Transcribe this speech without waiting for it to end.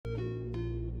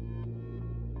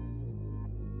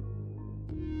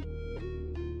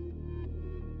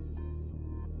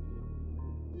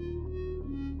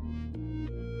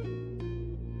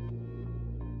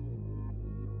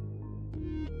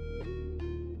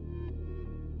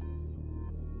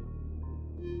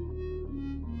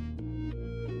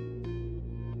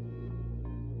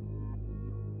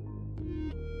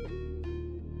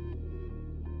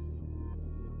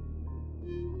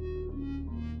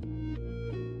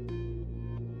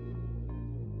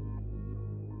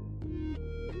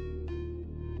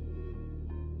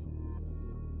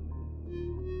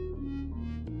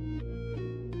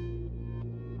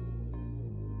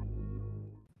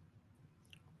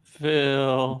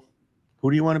Phil. Who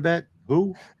do you want to bet?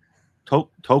 Who?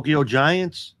 Tokyo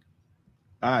Giants?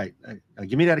 All right.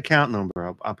 Give me that account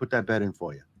number. I'll put that bet in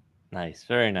for you. Nice.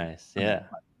 Very nice. Yeah.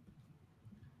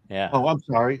 Yeah. Oh, I'm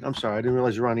sorry. I didn't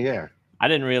realize you were on the air. I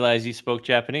didn't realize you spoke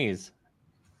Japanese.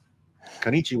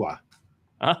 Konnichiwa.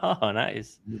 Oh,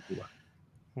 nice. Konnichiwa.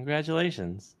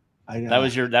 Congratulations. That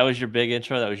was your big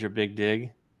intro. That was your big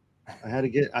dig.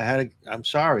 I'm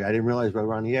sorry. I didn't realize we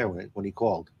were on the air when he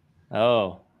called.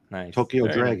 Oh, nice. Tokyo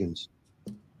Dragons.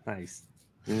 Nice.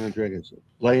 Dragons.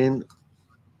 Playing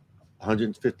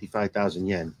 155,000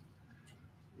 yen.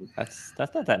 That's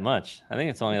not that much. I think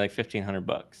it's only like $1,500.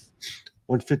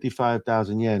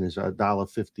 155,000 yen is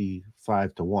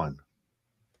 $1.55 to 1.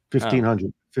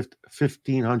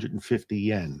 1,550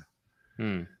 yen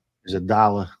is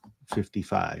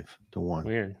 $1.55 to 1.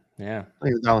 Weird. Yeah.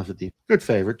 $1.50. Good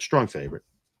favorite. Strong favorite.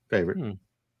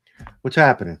 What's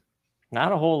happening?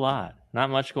 Not a whole lot. Not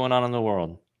much going on in the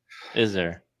world, is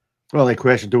there? Well, they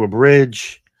crashed into a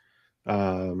bridge.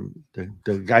 The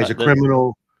guy's a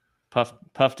criminal.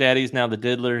 Puff Daddy's now the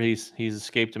diddler. He's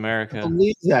escaped America. I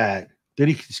believe that. Did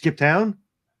he skip town?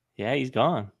 Yeah, he's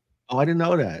gone. Oh, I didn't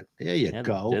know that. There you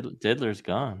go. Diddler's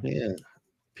gone. Yeah.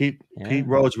 Pete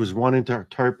Rose was one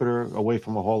interpreter away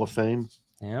from a Hall of Fame.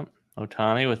 Yep.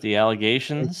 Ohtani with the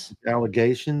allegations. Oh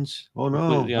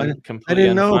no! I Completely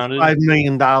didn't know unfounded. $5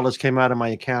 million came out of my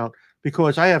account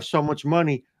because I have so much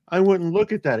money. I wouldn't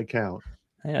look at that account.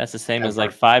 Yeah, that's the same as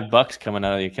like $5 coming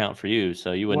out of the account for you,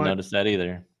 so you wouldn't notice that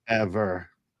either. Ever.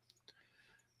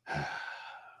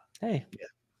 Hey,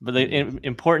 but the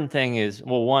important thing is,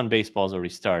 well, one, baseball's already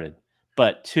started,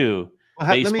 but two,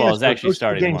 baseball is actually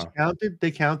starting tomorrow. Counted?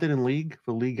 They counted in league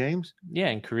for league games? Yeah,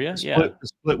 in Korea. The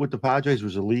split with the Padres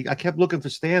was a league. I kept looking for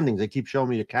standings. They keep showing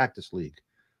me the Cactus League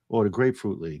or the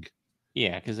Grapefruit League.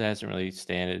 Yeah, because it hasn't really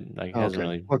standard. Like, hasn't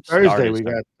really. Well, Thursday we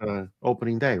got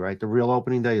opening day, right? The real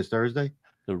opening day is Thursday.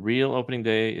 The real opening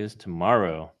day is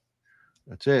tomorrow.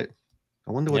 That's it.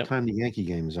 I wonder what time the Yankee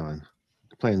game is on.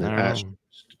 They're playing the Astros,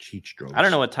 the Cheat Strokes. I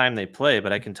don't know what time they play,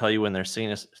 but I can tell you when their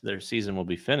season will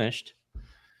be finished.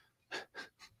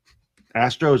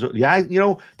 Astros,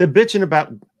 they're bitching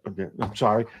about. I'm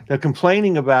sorry, they're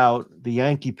complaining about the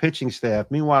Yankee pitching staff.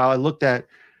 Meanwhile, I looked at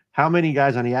how many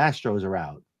guys on the Astros are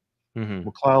out.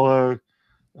 McCullough,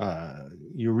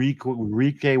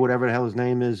 Enrique, whatever the hell his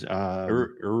name is.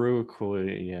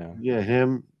 Iroquois, yeah,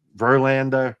 him.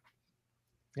 Verlander.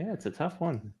 Yeah, it's a tough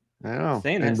one. I know.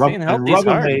 Staying healthy is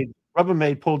hard.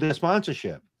 Rubbermaid pulled their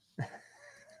sponsorship.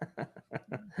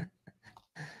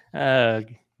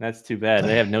 That's too bad.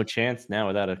 They have no chance now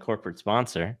without a corporate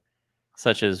sponsor,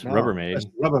 such as Rubbermaid.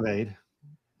 Rubbermaid.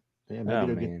 Yeah,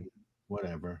 maybe man.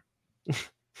 Whatever.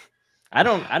 I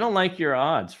don't like your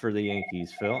odds for the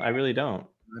Yankees, Phil. I really don't.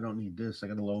 I don't need this. I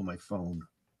got to lower my phone.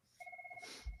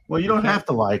 Well, you don't have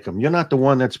to like them. You're not the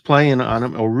one that's playing on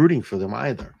them or rooting for them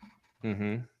either.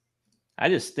 I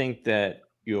just think that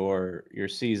your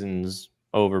season's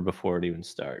over before it even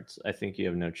starts. I think you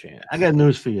have no chance. I got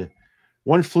news for you.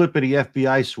 One flip of the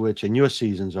FBI switch and your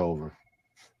season's over.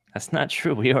 That's not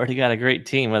true. We already got a great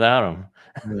team without them.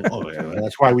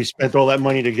 That's why we spent all that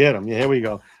money to get them. Yeah, here we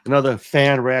go. Another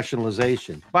fan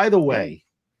rationalization. By the way,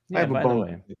 I have a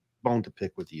bone to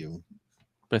pick with you.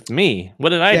 With me? What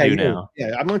did I do now?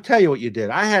 Yeah, I'm going to tell you what you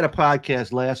did. I had a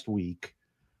podcast last week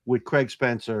with Craig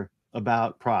Spencer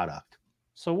about product.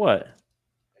 So what?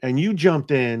 And you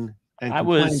jumped in and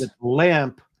complained that the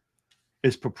lamp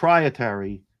is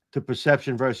proprietary to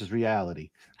perception versus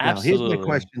reality. Absolutely. Now, here's my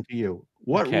question to you.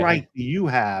 What right do you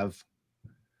have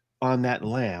on that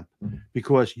lamp?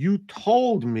 Because you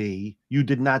told me you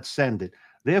did not send it.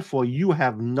 Therefore, you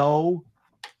have no...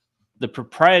 The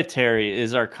proprietary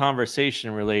is our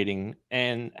conversation relating,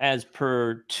 and as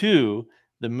per to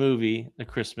the movie, The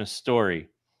Christmas Story.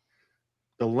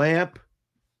 The lamp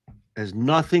has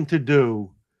nothing to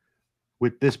do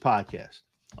with this podcast.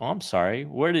 Oh, I'm sorry.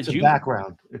 Where did you...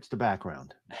 background. It's the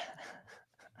background.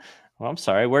 Well, I'm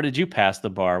sorry. Where did you pass the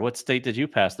bar? What state did you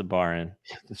pass the bar in?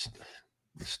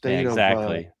 The state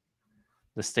exactly.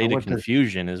 The state of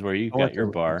confusion is where you got your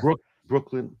bar.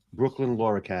 Brooklyn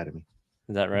Law Academy.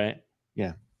 Is that right?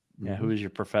 Yeah. Yeah. Who is your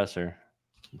professor?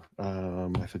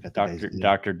 I forgot.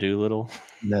 Dr. Doolittle.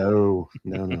 No.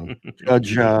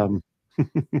 Judge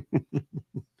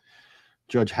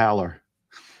Haller.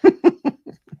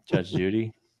 Judge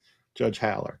Judy. Judge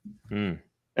Haller.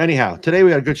 Anyhow, today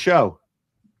we had a good show.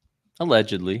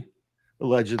 Allegedly,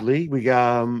 we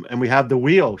got and we have the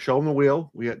wheel. Show them the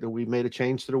wheel. We made a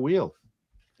change to the wheel.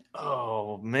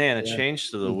 Oh man, a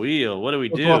change to the wheel. What do we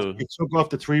do? We took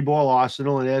off the 3-ball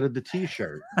arsenal and added the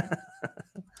T-shirt.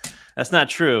 That's not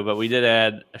true, but we did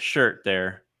add a shirt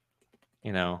there.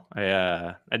 You know,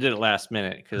 I did it last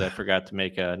minute because I forgot to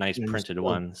make a nice printed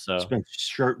one. So spent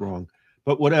shirt wrong,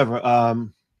 but whatever.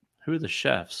 Who are the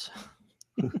chefs?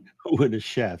 Who are the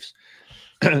chefs?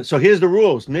 So here's the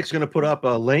rules. Nick's going to put up a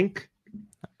link.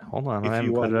 Hold on, I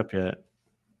haven't put it up yet.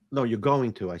 No, you're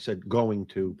going to. I said going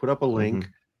to put up a link,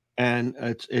 and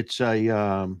it's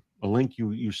a link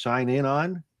you sign in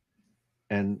on,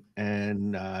 and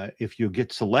if you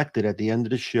get selected at the end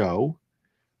of the show,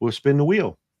 we'll spin the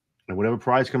wheel, and whatever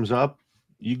prize comes up,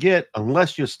 you get.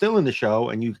 Unless you're still in the show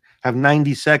and you have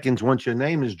 90 seconds once your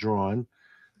name is drawn,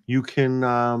 you can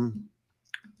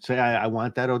say I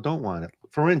want that or don't want it.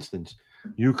 For instance,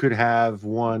 you could have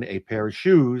won a pair of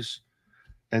shoes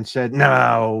and said,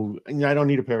 no, I don't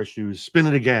need a pair of shoes. Spin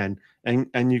it again,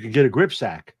 and you could get a grip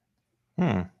sack.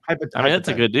 I mean, that's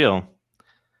a good deal.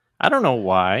 I don't know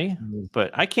why,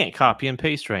 but I can't copy and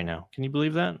paste right now. Can you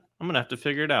believe that? I'm going to have to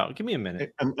figure it out. Give me a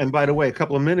minute. And by the way, a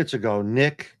couple of minutes ago,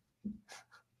 Nick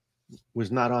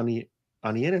was not on the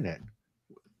internet.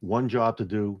 One job to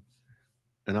do,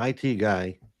 an IT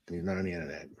guy, and he's not on the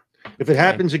internet. If it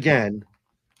happens again,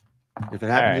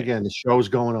 the show's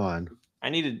going on.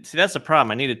 That's the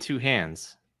problem. I needed two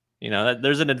hands. You know,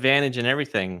 there's an advantage in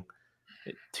everything.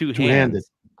 Two-handed.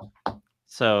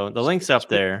 So the link's up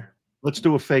there. Let's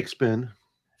do a fake spin.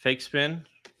 Fake spin?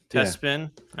 Test spin?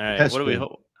 All right. Test spin.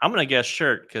 I'm going to guess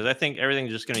shirt because I think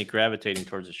everything's just going to be gravitating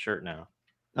towards the shirt now.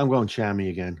 I'm going chamois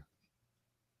again.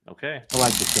 Okay. I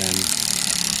like the chamois.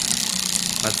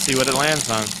 Let's see what it lands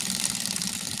on.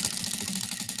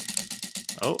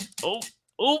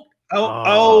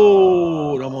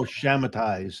 It almost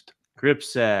shamatized. Grip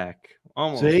sack.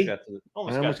 Almost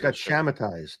got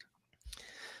shamatized.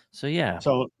 So yeah.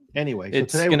 So anyway,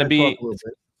 it's going to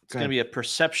be a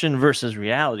perception versus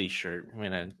reality shirt. I'm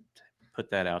going to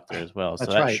put that out there as well.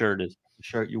 That's so that shirt is the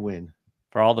shirt you win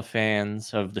for all the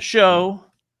fans of the show.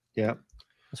 Yeah,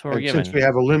 that's what we're giving. Since we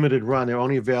have a limited run, they're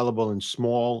only available in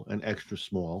small and extra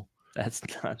small. That's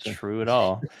not true at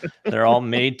all. They're all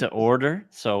made to order.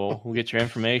 So we'll get your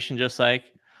information just like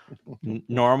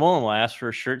normal, and we'll ask for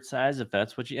a shirt size if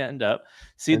that's what you end up.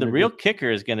 See, the real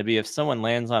kicker is going to be if someone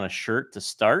lands on a shirt to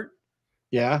start.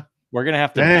 Yeah. We're going to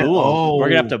have to boo them. We're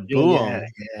going to have to boo them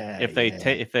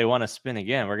if they want to spin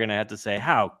again. We're going to have to say,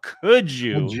 how could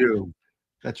you?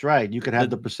 That's right. You could have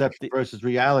the perception versus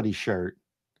reality shirt.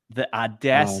 The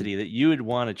audacity that you would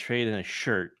want to trade in a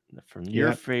shirt from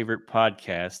your favorite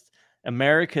podcast,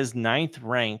 America's 9th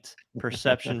ranked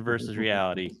perception versus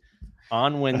reality,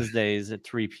 on Wednesdays at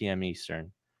 3 p.m.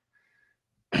 Eastern.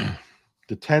 The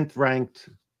 10th ranked,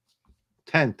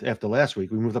 10th after last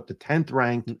week. We moved up to 10th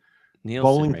ranked Nielsen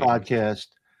bowling podcast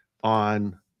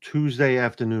on Tuesday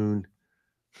afternoon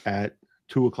at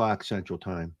 2:00 Central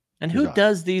Time. And who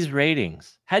does these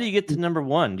ratings? How do you get to number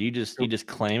one? Do you just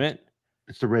claim it?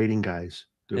 It's the rating guys.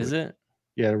 Is it?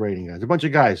 Yeah, the rating guys. A bunch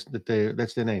of guys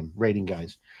that's their name, rating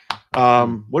guys. What are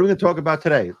we going to talk about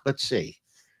today? Let's see.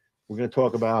 We're going to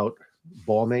talk about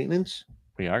ball maintenance.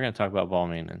 We are going to talk about ball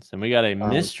maintenance, and we got a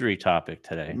mystery topic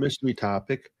today. Mystery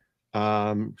topic. Should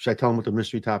I tell them what the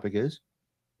mystery topic is?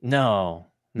 No.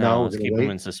 Let's keep them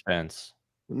in suspense.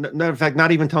 No, in fact,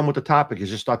 not even tell them what the topic is.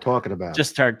 Just start talking about it. Just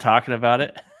start talking about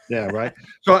it. Yeah, right.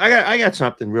 So I got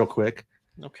something real quick.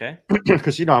 Okay.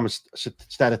 Because I'm a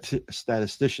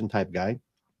statistician type guy.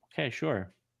 Okay,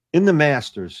 sure. In the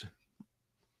Masters,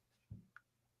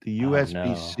 the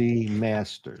USBC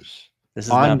Masters. This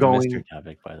is ongoing. Not the mystery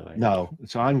topic, by the way. No,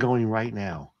 it's ongoing right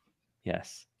now.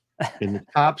 Yes. In the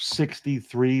top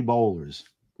 63 bowlers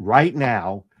right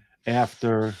now,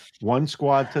 after one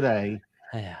squad today.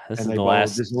 Yeah, this is the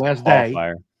last day.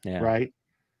 Yeah. Right.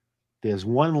 There's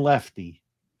one lefty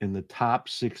in the top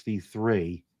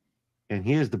 63. And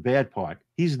here's the bad part.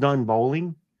 He's done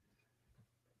bowling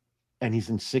and he's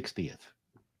in 60th.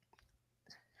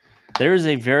 There is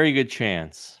a very good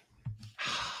chance.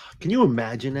 Can you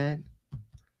imagine that?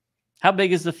 How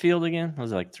big is the field again?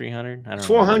 Was it like 300? I don't know.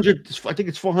 400. I think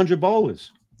it's 400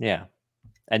 bowlers. Yeah.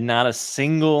 And not a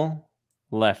single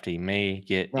lefty may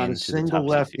get not into a single the top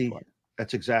lefty. 64.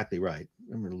 That's exactly right.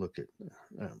 I'm going to look at.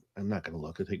 I'm not going to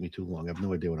look. It'll take me too long. I have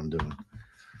no idea what I'm doing.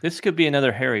 This could be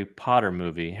another Harry Potter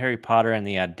movie. Harry Potter and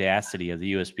the audacity of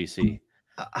the USBC.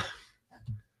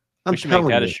 We should make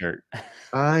that a shirt.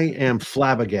 I am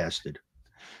flabbergasted.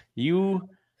 You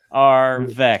are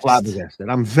vexed. Flabbergasted.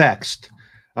 I'm vexed.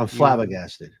 I'm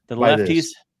flabbergasted. The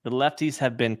lefties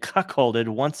have been cuckolded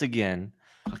once again.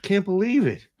 I can't believe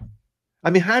it.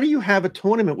 I mean, how do you have a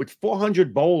tournament with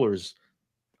 400 bowlers?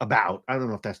 About, I don't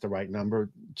know if that's the right number.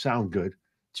 Sound good.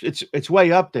 It's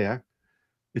way up there.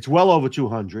 It's well over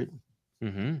 200.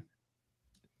 Mm-hmm.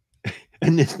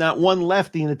 And there's not one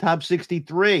lefty in the top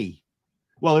 63.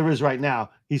 Well, there is right now.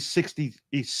 He's 60.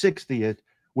 He's 60th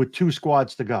with 2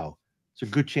 squads to go. It's a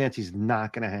good chance he's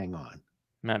not going to hang on.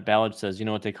 Matt Ballard says, "You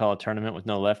know what they call a tournament with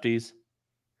no lefties?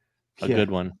 A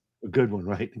good one. A good one,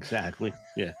 right? Exactly.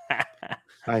 Yeah,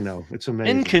 I know. It's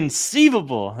amazing.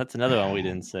 Inconceivable. That's another one we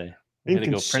didn't say.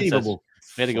 Inconceivable.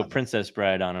 We had to go Princess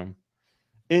Bride on him.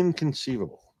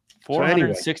 Inconceivable.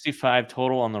 465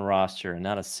 total on the roster, and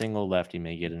not a single lefty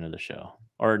may get into the show,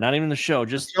 or not even the show.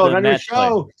 Just the the match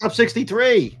play. Top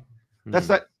 63. That's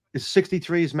not. Is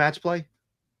 63's match play?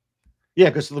 Yeah,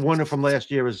 because the one from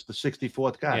last year is the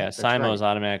 64th guy. Yeah, Simo's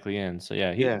automatically in. So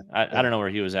yeah, I don't know where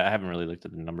he was at. I haven't really looked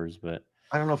at the numbers, but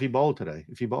I don't know if he bowled today.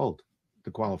 If he bowled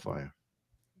the qualifier,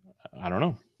 I don't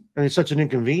know. And it's such an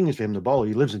inconvenience for him to bowl.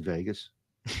 He lives in Vegas.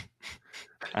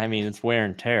 I mean, it's wear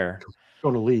and tear.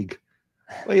 Go to league.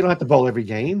 Well, you don't have to bowl every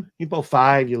game. You bowl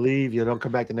 5, you leave, you don't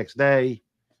come back the next day.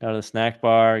 Go to the snack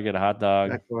bar, get a hot dog.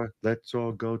 Snack bar. Let's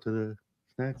all go to the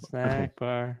snack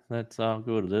bar. Let's all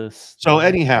go to this. So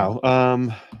anyhow,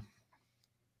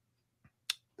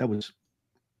 that was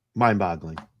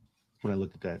mind-boggling when I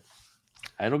looked at that.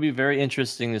 It'll be very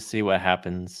interesting to see what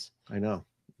happens. I know.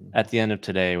 At the end of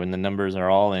today, when the numbers are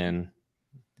all in,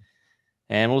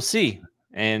 and we'll see.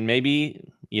 And maybe,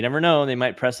 you never know, they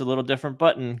might press a little different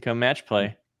button come match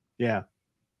play. Yeah.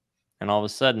 And all of a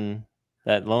sudden,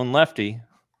 that lone lefty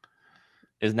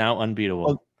is now unbeatable.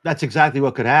 Well, that's exactly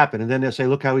what could happen. And then they'll say,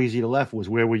 look how easy the left was.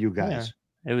 Where were you guys?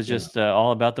 Yeah. It was just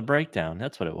all about the breakdown.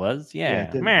 That's what it was. Yeah.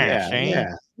 We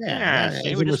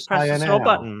just pressed the slow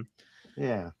button.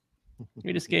 Yeah.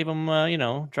 We just gave them,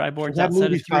 dry boards. That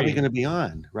movie's probably going to be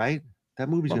on, right? That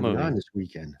movie's going to be on this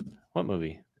weekend. What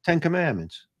movie? 10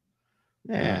 Commandments.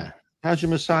 Yeah. How's your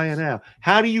Messiah now?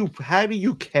 How do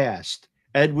you cast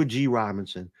Edward G.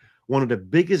 Robinson, one of the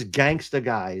biggest gangster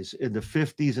guys in the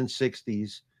 50s and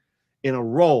 60s, in a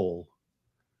role,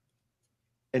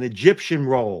 an Egyptian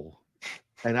role?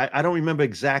 And I don't remember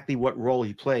exactly what role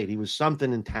he played. He was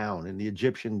something in town in the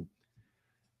Egyptian.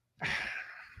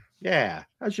 Yeah.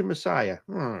 How's your Messiah?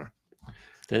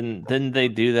 Didn't they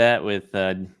do that with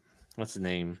what's his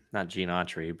name? Not Gene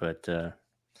Autry, but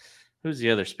who's the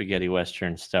other spaghetti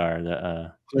western star?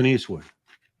 The Clint Eastwood.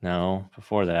 No,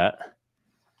 before that,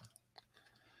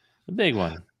 the big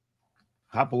one.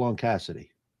 Hopalong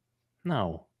Cassidy.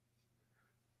 No.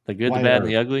 The Good, the Bad, and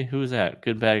the Ugly. Who was that?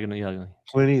 Good, Bad, and the Ugly.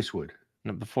 Clint Eastwood.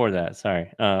 No, before that,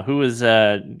 sorry. Who was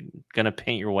gonna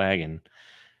paint your wagon?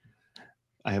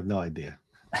 I have no idea.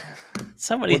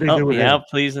 Somebody help me out,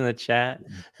 please, in the chat.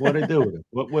 What did they do with it?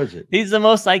 What was it? He's the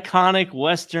most iconic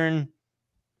Western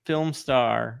film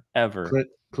star ever.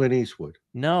 Clint Eastwood.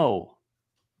 No.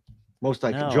 Most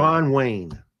iconic. John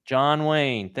Wayne. John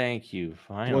Wayne. Thank you.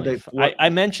 Finally. I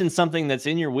mentioned something that's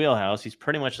in your wheelhouse. He's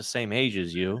pretty much the same age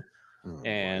as you.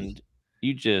 And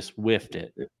you just whiffed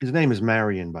it. His name is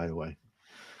Marion, by the way.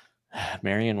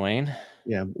 Marion Wayne?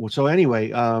 Yeah. So anyway,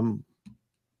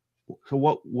 so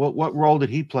what role did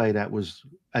he play that was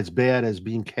as bad as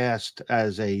being cast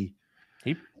as a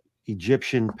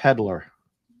Egyptian peddler?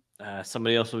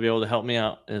 Somebody else will be able to help me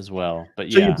out as well.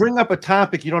 But so you bring up a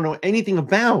topic you don't know anything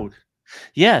about.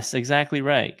 Yes, exactly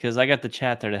right. Because I got the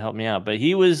chat there to help me out. But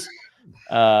he was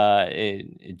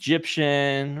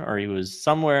Egyptian, or he was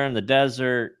somewhere in the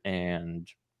desert, and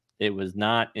it was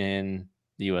not in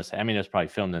the USA. I mean, it was probably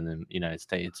filmed in the United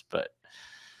States, but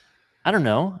I don't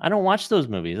know. I don't watch those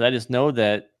movies. I just know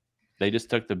that they just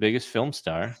took the biggest film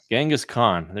star, Genghis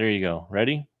Khan. There you go.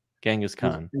 Ready? Genghis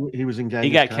Khan. He was in Genghis Khan.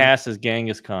 He got cast as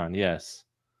Genghis Khan. Yes.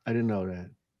 I didn't know that.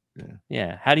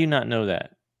 Yeah. How do you not know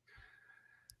that?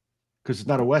 Because it's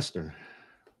not a Western.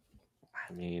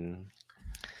 I mean,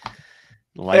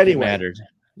 life mattered.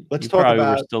 Let's talk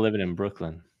about. We're still living in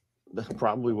Brooklyn. That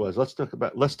probably was. Let's talk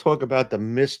about the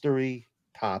mystery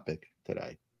topic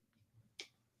today.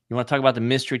 You want to talk about the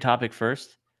mystery topic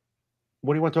first?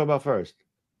 What do you want to talk about first?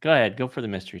 Go ahead. Go for the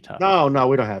mystery topic. No,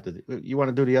 we don't have to. You want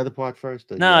to do the other part first?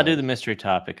 No, I'll do the mystery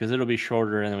topic because it'll be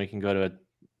shorter, and then we can go to a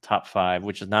top 5,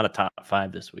 which is not a top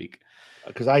 5 this week.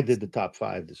 Because I did the top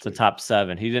 5 this week. It's a top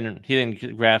 7. He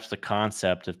didn't grasp the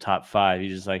concept of top 5.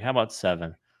 He's just like, how about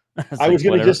 7? I was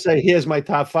going to just say, here's my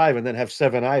top 5, and then have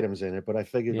 7 items in it. But I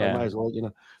figured I might as well,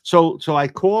 So I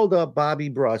called up Bobby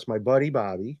Bruss, my buddy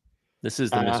Bobby. This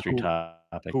is the mystery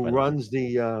topic. Who runs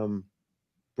the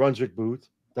Brunswick booth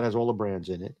that has all the brands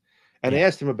in it, and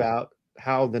asked him about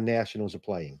how the Nationals are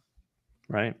playing.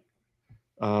 Right.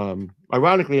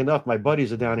 Ironically enough, my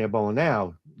buddies are down here bowling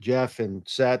now, Jeff and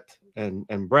Seth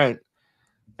and Brent,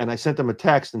 and I sent them a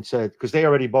text and said, because they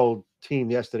already bowled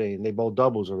team yesterday and they bowled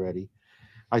doubles already.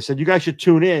 I said, you guys should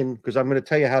tune in because I'm going to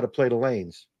tell you how to play the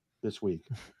lanes. this week.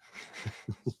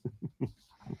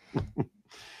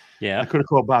 Yeah. I could have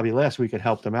called Bobby last week and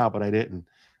helped him out, but I didn't.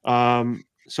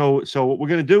 So what we're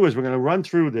going to do is we're going to run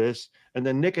through this, and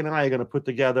then Nick and I are going to put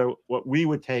together what we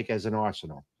would take as an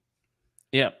arsenal.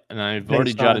 Yep, and I've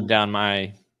already jotted down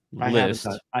my list.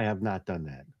 I have not done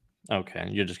that. Okay,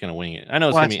 you're just going to wing it. I know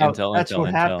it's going to be intel. That's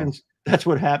what happens. That's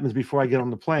what happens before I get on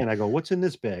the plane. I go, "What's in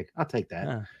this bag? I'll take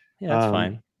that." Yeah, that's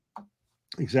fine.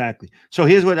 Exactly. So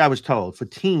here's what I was told for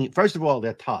team. First of all,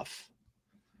 they're tough.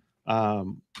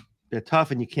 They're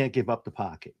tough, and you can't give up the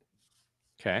pocket.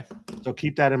 Okay. So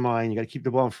keep that in mind. You got to keep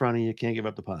the ball in front of you. You can't give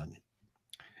up the pocket.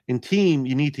 In team,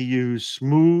 you need to use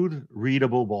smooth,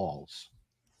 readable balls.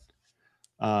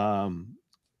 So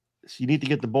you need to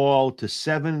get the ball to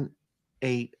 7-8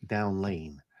 down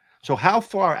lane. So how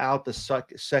far out the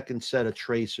second set of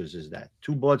tracers is that?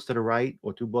 2 boards to the right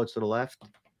or 2 boards to the left?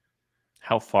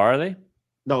 How far are they?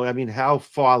 No, I mean, how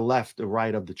far left or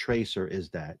right of the tracer is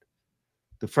that?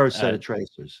 The first set of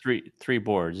tracers. Three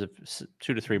boards,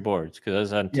 2 to 3 boards,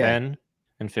 because that's on 10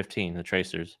 and 15, the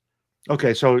tracers.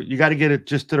 Okay, so you got to get it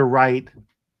just to the right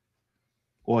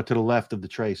or to the left of the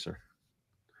tracer.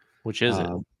 Which is it?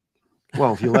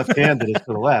 Well, if you're left-handed, it's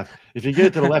to the left. If you get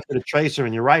it to the left of the tracer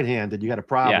and you're right-handed, you got a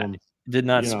problem. Yeah, did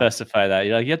not specify that.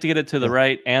 You have to get it to the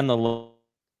right and the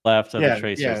left of the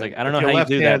tracer. It's like, I don't know how you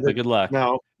do that, but good luck.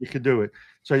 No, you could do it.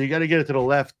 So you got to get it to the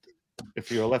left.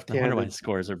 If you're left-handed, I wonder why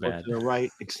scores are bad. To the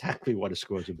right, exactly what the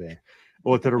scores are bad.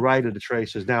 Or to the right of the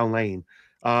tracers, down lane.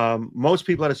 Most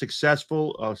people that are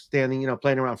successful are standing,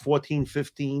 playing around 14,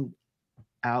 15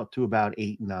 out to about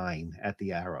 8, 9 at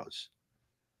the arrows.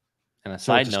 And a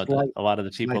side note, that a lot of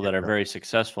the people that are very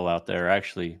successful out there are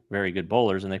actually very good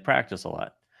bowlers, and they practice a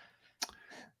lot.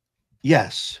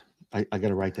 Yes, I got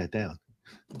to write that down.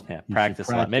 Yeah, practice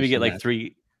a lot. Maybe get like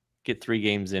 3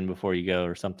 games in before you go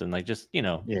or something, like just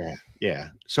Yeah.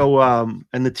 So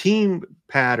and the team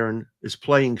pattern is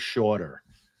playing shorter.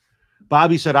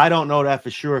 Bobby said, I don't know that for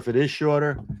sure if it is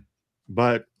shorter,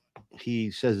 but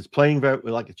he says it's playing very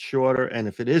like it's shorter, and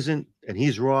if it isn't and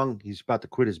he's wrong, he's about to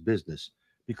quit his business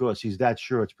because he's that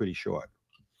sure it's pretty short.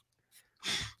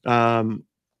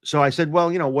 So I said,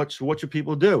 well, what should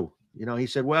people do? He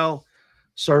said, well,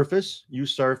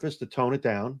 use surface to tone it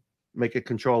down, make it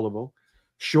controllable.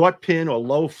 Short pin or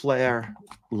low flare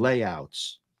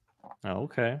layouts. Oh,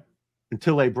 okay.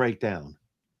 Until they break down.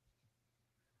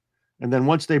 And then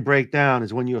once they break down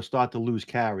is when you'll start to lose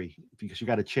carry because you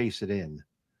got to chase it in.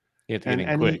 You have to get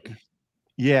in quick.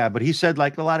 But he said,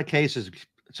 like a lot of cases,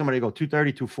 somebody go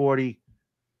 230, 240,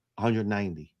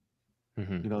 190.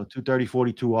 230,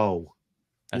 40, 2-0.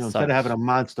 Instead of having a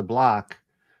monster block.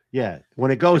 Yeah. When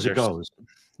it goes, it goes.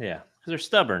 Yeah. Because they're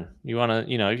stubborn. You want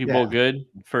to, if you bowl good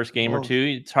first game or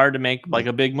two, it's hard to make like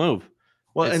a big move.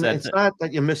 Well, it's not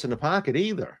that you're missing the pocket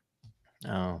either.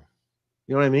 Oh.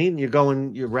 You know what I mean? You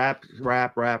wrap,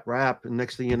 and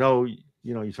next thing you know,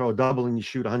 you throw a double and you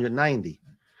shoot 190.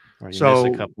 Or you miss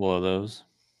a couple of those.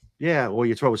 Yeah, or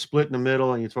you throw a split in the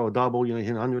middle and you throw a double, you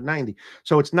hit 190.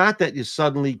 So it's not that you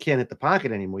suddenly can't hit the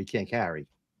pocket anymore. You can't carry.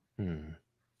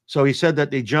 So he said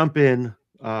that they jump in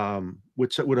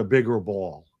with a bigger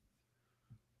ball.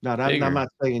 Now, I'm not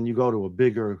saying you go to a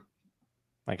bigger,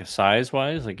 like a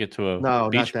size-wise, like get to a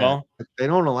beach ball. They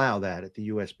don't allow that at the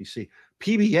USBC.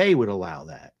 PBA would allow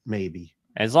that, maybe.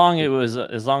 As long as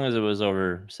it was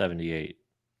over 78.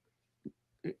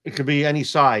 It could be any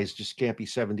size, just can't be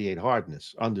 78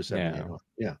 hardness, under 78.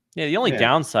 Yeah. The only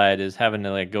downside is having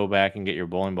to go back and get your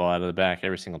bowling ball out of the back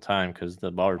every single time because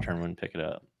the ball return wouldn't pick it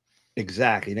up.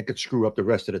 Exactly. And it could screw up the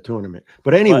rest of the tournament.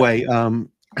 But anyway,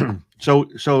 so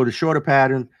the shorter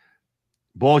pattern,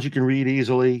 balls you can read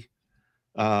easily,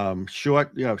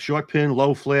 short pin,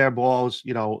 low flare balls,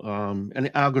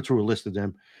 and I'll go through a list of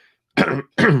them.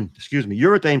 Excuse me.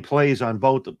 Urethane plays on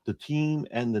both the team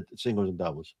and the singles and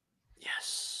doubles.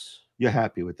 Yes. You're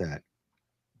happy with that?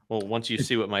 Well, once you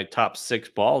see what my top 6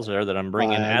 balls are that I'm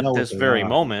bringing at this very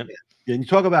moment. Yeah, and you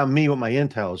talk about me with my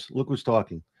intels. Look who's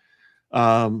talking.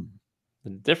 The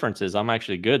difference is I'm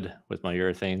actually good with my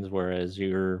urethanes, whereas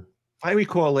you're... If I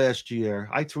recall last year,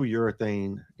 I threw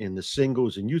urethane in the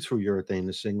singles and you threw urethane in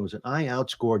the singles, and I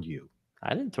outscored you.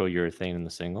 I didn't throw urethane in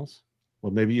the singles.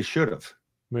 Well, maybe you should have.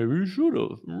 Maybe you should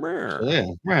have.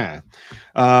 So, yeah.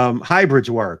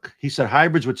 Hybrids work. He said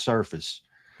hybrids with surface.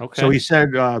 Okay. So he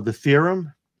said the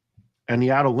theorem and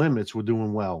the outer limits were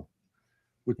doing well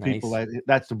with people.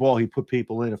 That's the ball he put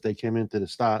people in if they came into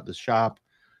the shop,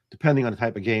 depending on the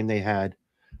type of game they had.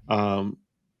 And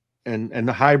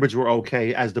the hybrids were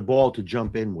okay as the ball to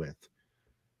jump in with.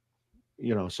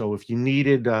 So if you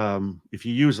needed, if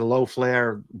you use a low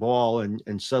flare ball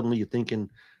and suddenly you're thinking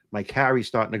my carry's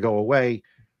starting to go away,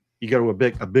 you go to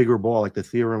a bigger ball like the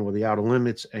Theorem or the Outer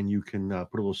Limits, and you can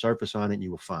put a little surface on it, and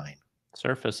you will fine.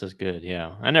 Surface is good.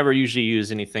 Yeah, I never usually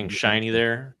use anything shiny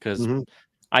there because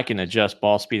I can adjust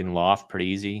ball speed and loft pretty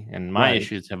easy. And my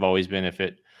issues have always been if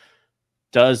it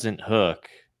doesn't hook,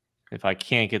 if I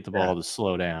can't get the ball to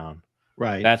slow down,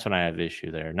 that's when I have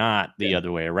issue there, not the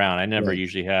other way around. I never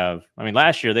usually have. I mean,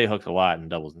 last year they hooked a lot in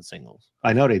doubles and singles.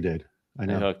 I know they did. I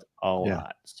know they hooked a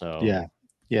lot. So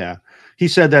yeah. He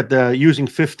said that using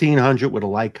 1500 with a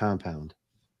light compound.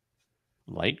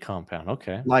 Light compound,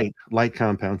 okay. Light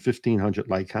compound, 1500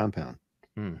 light compound.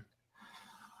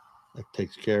 That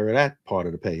takes care of that part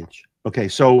of the page. Okay,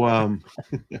 so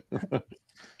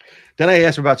then I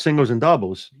asked about singles and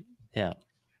doubles. Yeah.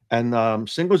 And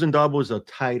singles and doubles are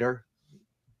tighter.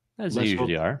 As they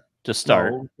usually are. To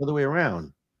start. No, the other way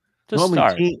around. Normally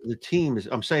start. The team is,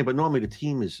 I'm saying, but normally the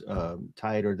team is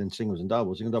tighter than singles and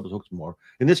doubles. Singles and doubles hooks more.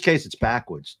 In this case, it's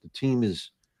backwards. The team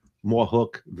is more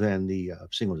hook than the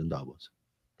singles and doubles.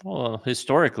 Well,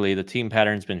 historically, the team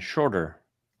pattern's been shorter.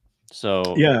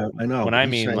 So yeah, I know. When I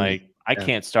mean like I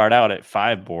can't start out at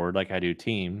 5 board like I do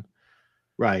team.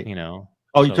 Right. You know.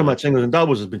 Oh, you're talking about singles and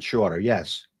doubles has been shorter.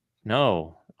 Yes.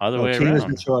 No, other way team around. Has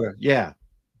been shorter. Yeah.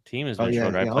 Team has been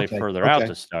shorter. I play further out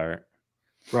to start.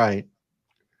 Right.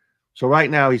 So right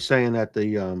now he's saying that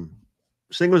the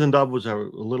singles and doubles are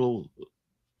a little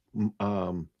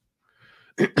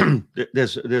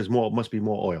there's more, must be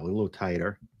more oil, a little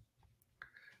tighter.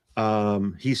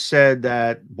 He said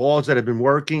that balls that have been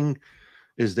working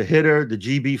is the hitter, the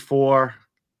GB4,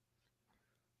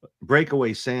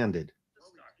 breakaway sanded.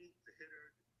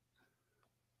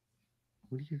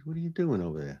 What are you doing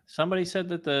over there? Somebody said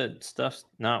that the stuff's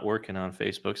not working on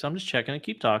Facebook, so I'm just checking it.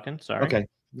 Keep talking. Sorry. Okay.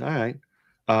 All right.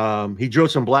 He drew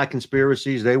some Black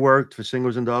Conspiracies. They worked for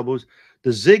singles and doubles.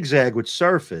 The zigzag with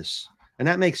surface, and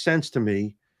that makes sense to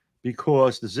me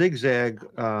because the zigzag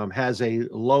has a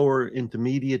lower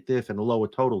intermediate diff and a lower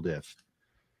total diff.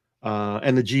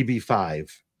 And the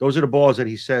GB5. Those are the balls that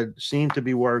he said seem to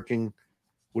be working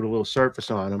with a little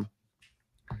surface on them.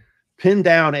 Pin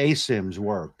down ASIMs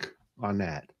work on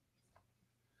that.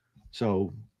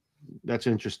 So that's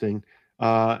interesting.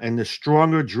 And the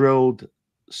stronger drilled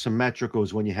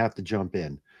symmetricals when you have to jump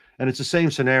in. And it's the same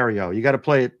scenario. You got to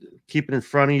play it, keep it in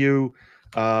front of you,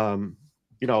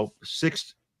 you know,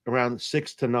 around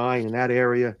 6 to 9 in that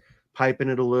area, piping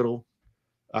it a little.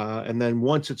 And then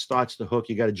once it starts to hook,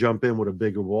 you got to jump in with a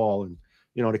bigger ball. And,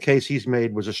 you know, the case he's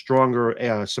made was a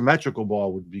stronger symmetrical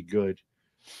ball would be good.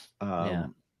 Yeah.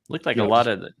 Looked like a lot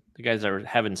of the guys that were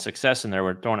having success in there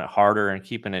were throwing it harder and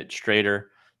keeping it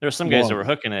straighter. There were some guys that were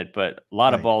hooking it, but a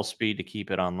lot of ball speed to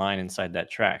keep it online inside that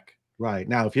track. Right.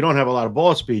 Now, if you don't have a lot of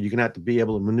ball speed, you're going to have to be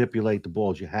able to manipulate the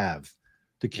balls you have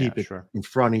to keep it in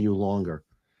front of you longer,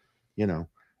 you know.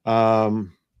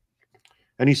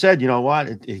 And he said, you know what,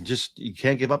 it just, you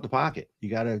can't give up the pocket. You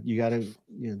gotta, you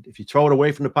know, if you throw it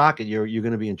away from the pocket, you're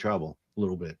going to be in trouble a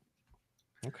little bit.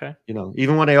 Okay. You know,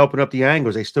 even when they open up the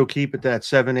angles, they still keep it that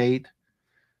 7-8,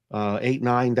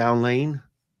 8-9 down lane,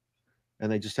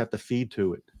 and they just have to feed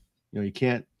to it. You know, you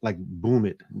can't like boom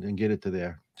it and get it to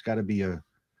there. It's got to be a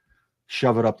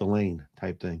shove it up the lane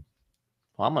type thing.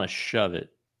 Well, I'm going to shove it.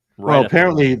 Right. Well,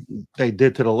 apparently they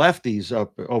did to the lefties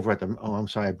up over at the. Oh, I'm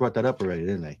sorry, I brought that up already,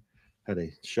 didn't they? How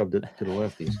they shoved it to the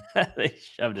lefties. They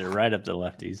shoved it right up the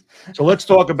lefties. So let's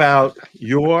talk about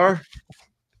your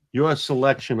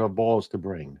selection of balls to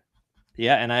bring.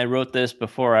 Yeah, and I wrote this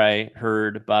before I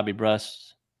heard Bobby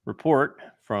Brust's report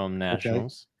from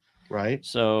Nationals. Okay. Right.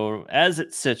 So as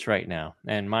it sits right now,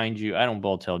 and mind you, I don't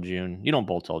bowl till June. You don't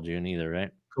bowl till June either,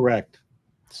 right? Correct.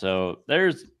 So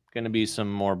there's going to be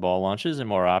some more ball launches and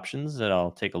more options that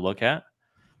I'll take a look at.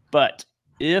 But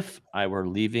if I were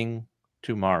leaving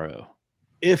tomorrow,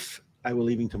 if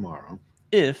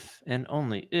and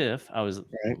only if I was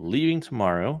leaving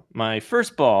tomorrow, my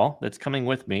first ball that's coming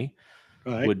with me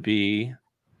would be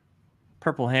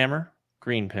Purple Hammer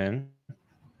green pin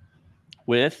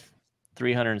with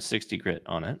 360 grit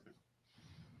on it.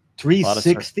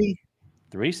 360?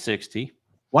 360.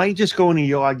 Why don't you just go in the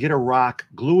yard, get a rock,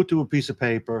 glue it to a piece of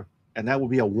paper, and that will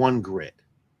be a 1 grit.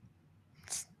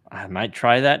 I might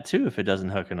try that too if it doesn't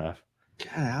hook enough.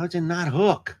 God, how does it not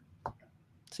hook?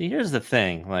 See, here's the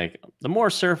thing. Like, the more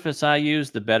surface I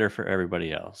use, the better for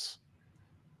everybody else.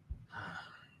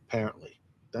 Apparently.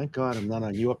 Thank God I'm not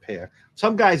on your pair.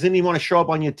 Some guys didn't even want to show up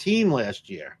on your team last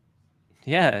year.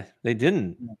 Yeah, they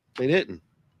didn't. They didn't.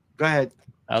 Go ahead.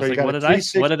 I was like, what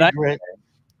did I?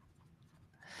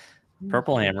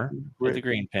 Purple Hammer with the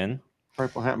green pin.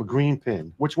 Purple Hammer, green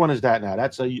pin. Which one is that now?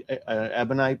 That's a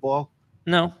ebonite ball?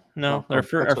 No, no. Oh,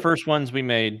 Our first ones we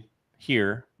made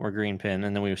here were green pin,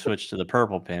 and then we switched to the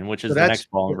purple pin, which is the next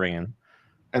ball I'm bringing.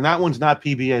 And that one's not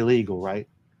PBA legal, right?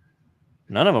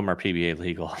 None of them are PBA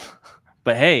legal.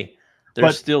 But hey,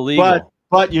 they're still legal.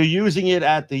 But you're using it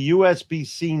at the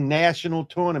USBC National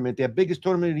Tournament, their biggest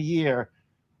tournament of the year.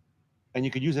 And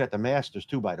you could use it at the Masters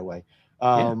too, by the way.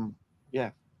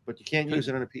 Yeah, but you can't use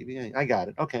it on a PBA. I got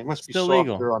it. Okay, it must be still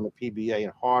softer legal on the PBA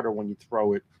and harder when you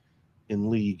throw it in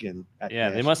league and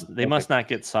Masters. They must not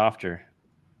get softer.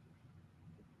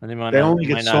 They only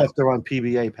get softer on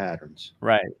PBA patterns,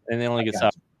 right? And they only get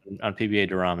softer on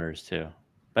PBA durometers too.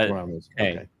 But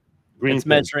hey,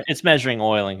 it's measuring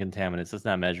oil and contaminants. It's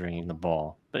not measuring the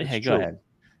ball. But hey, go ahead.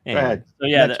 Anyway, go ahead. So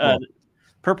yeah, the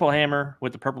purple hammer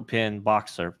with the purple pin,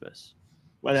 box surface.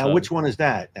 Well, now which one is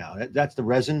that? Now that's the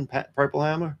resin purple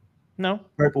hammer. No,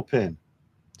 purple pin.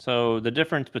 So the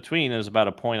difference between is about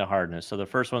a point of hardness. So the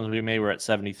first ones we made were at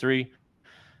 73,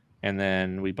 and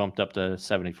then we bumped up to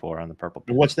 74 on the purple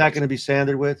pin. And what's that going to be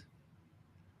sanded with?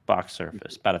 Box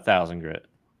surface, about 1,000 grit.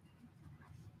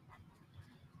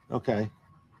 Okay.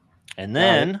 And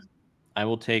then I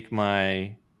will take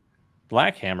my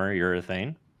black hammer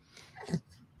urethane,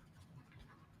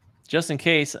 just in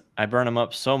case I burn them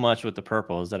up so much with the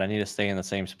purples that I need to stay in the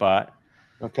same spot.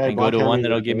 Okay. And go to one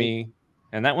that'll give me,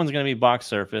 and that one's going to be box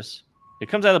surface. It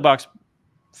comes out of the box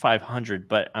 500,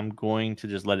 but I'm going to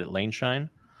just let it lane shine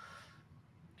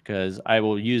because I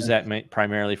will use that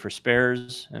primarily for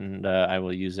spares, and I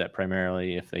will use that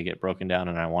primarily if they get broken down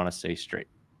and I want to stay straight.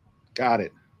 Got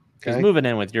it. Because moving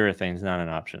in with urethane is not an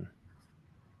option.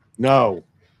 No.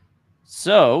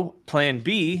 So plan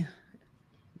B,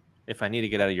 if I need to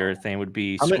get out of urethane, would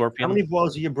be Scorpion. How many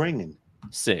balls are you bringing?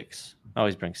 6. I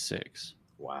always bring 6.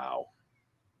 Wow.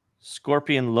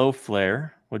 Scorpion low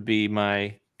flare would be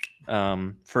my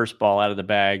first ball out of the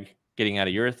bag, getting out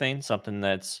of urethane. Something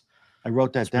that's I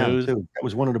wrote that down too. That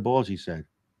was one of the balls he said.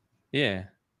 Yeah,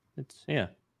 it's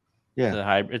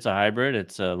It's a hybrid.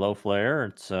 It's a low flare.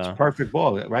 It's a perfect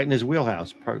ball, right in his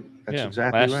wheelhouse. That's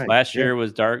exactly right. Last year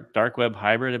was dark web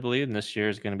hybrid, I believe, and this year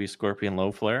is going to be Scorpion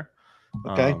low flare.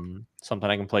 Okay. Something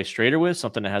I can play straighter with,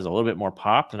 something that has a little bit more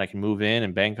pop that I can move in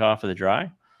and bank off of the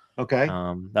dry. Okay.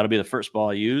 That'll be the first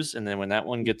ball I use. And then when that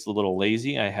one gets a little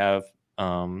lazy, I have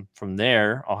from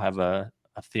there, I'll have a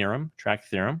track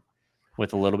theorem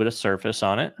with a little bit of surface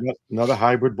on it. Yep. Another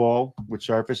hybrid ball with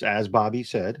surface, as Bobby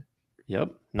said.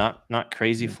 Yep. Not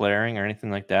crazy flaring or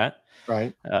anything like that.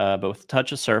 Right. But with a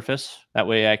touch of surface. That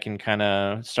way I can kind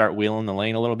of start wheeling the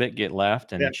lane a little bit, get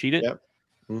left and cheat it. Yep.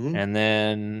 Mm-hmm. And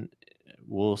then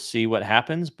we'll see what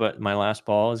happens. But my last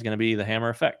ball is going to be the hammer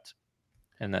effect.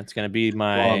 And that's going to be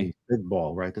my big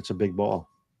ball, right? That's a big ball.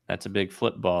 That's a big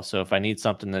flip ball. So if I need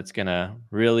something that's going to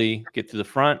really get to the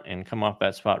front and come off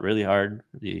that spot really hard,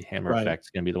 the hammer effect is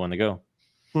going to be the one to go.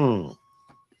 What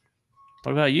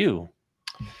about you?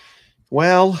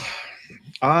 Well,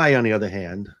 on the other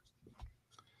hand,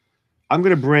 I'm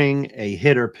going to bring a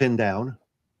hitter pin down.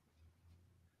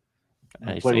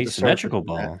 It's an asymmetrical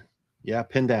ball. Yeah,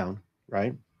 pin down,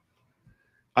 right?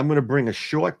 I'm going to bring a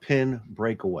short pin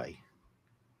breakaway.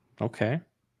 Okay.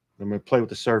 I'm going to play with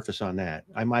the surface on that.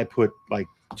 I might put like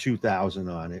 2,000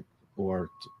 on it or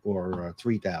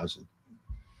 3,000.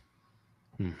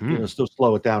 Still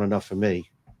slow it down enough for me,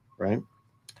 right?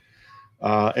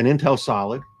 An Intel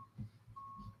Solid.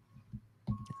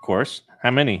 Of course.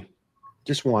 How many?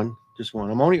 Just one.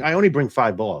 I only bring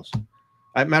 5 balls.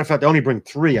 Matter of fact, I only bring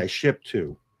 3. I ship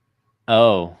 2.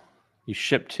 Oh, you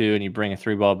ship 2 and you bring a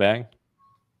 3-ball bag?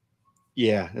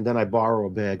 Yeah, and then I borrow a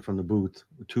bag from the booth,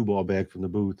 a 2-ball bag from the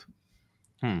booth.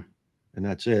 And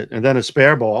that's it. And then a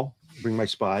spare ball, bring my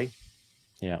spy.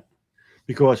 Yeah.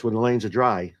 Because when the lanes are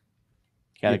dry, you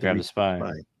got to grab the spy.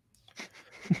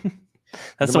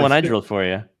 That's the one I drilled for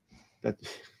you.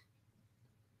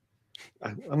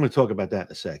 I'm going to talk about that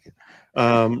in a second.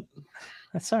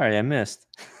 Sorry, I missed.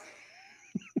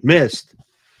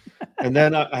 And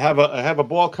then I have a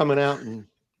ball coming out in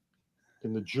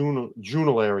the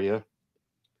junal area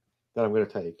that I'm going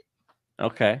to take.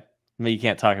 Okay. I mean, you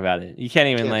can't talk about it. You can't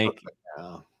even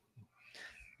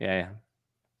Yeah.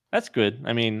 That's good.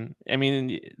 I mean,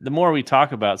 the more we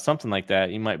talk about something like that,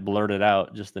 you might blurt it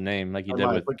out, just the name, like you did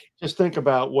with. But just think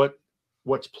about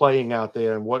what's playing out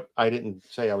there and what I didn't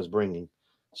say I was bringing.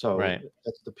 So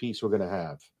that's the piece we're going to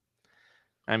have.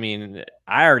 I mean,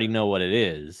 I already know what it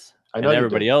is. I know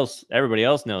everybody else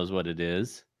knows what it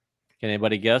is. Can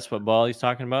anybody guess what ball he's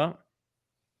talking about?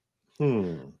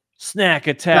 Snack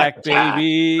attack,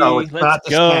 baby. No, let's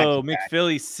go.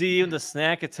 McPhilly C with the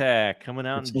snack attack coming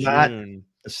out in June.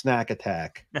 The snack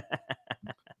attack.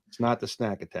 It's not the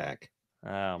snack attack.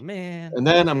 Oh man. And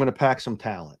then I'm going to pack some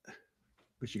talent.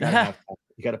 Because you got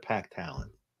to pack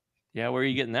talent. Yeah, where are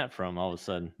you getting that from? All of a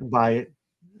sudden, buy it.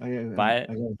 Buy it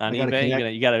on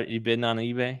eBay. You bidding on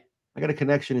eBay? I got a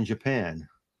connection in Japan.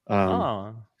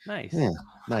 Oh, nice. Yeah,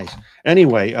 nice.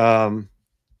 Anyway, and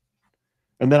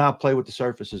then I'll play with the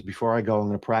surfaces before I go. I'm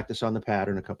going to practice on the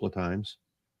pattern a couple of times.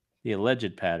 The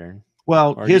alleged pattern.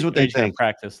 Well, here's what they think.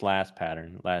 Practice last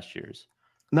year's.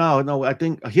 No. I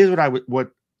think here's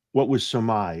what was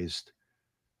surmised,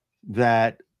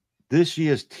 that this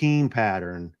year's team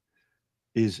pattern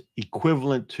is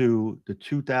equivalent to the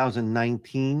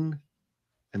 2019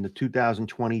 and the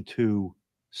 2022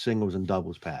 singles and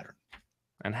doubles pattern.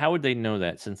 And how would they know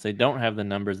that, since they don't have the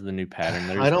numbers of the new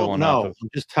pattern? I don't know. I'm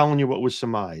just telling you what was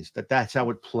surmised, that's how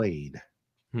it played.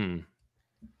 You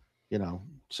know,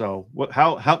 so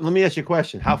how let me ask you a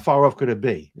question. How far off could it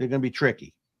be? They're going to be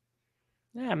tricky.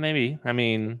 Yeah, maybe. I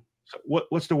mean, so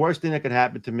what's the worst thing that could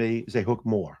happen to me is they hook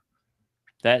more.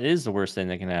 That is the worst thing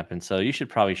that can happen. So you should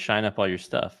probably shine up all your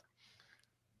stuff.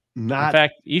 In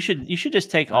fact, you should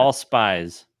just take all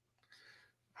spies.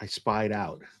 I spied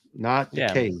out. Not the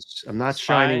case. I'm not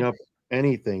shining up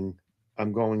anything.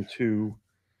 I'm going to.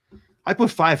 I put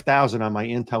 5,000 on my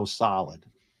Intel Solid.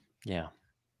 Yeah,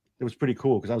 it was pretty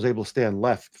cool because I was able to stand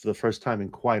left for the first time in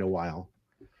quite a while.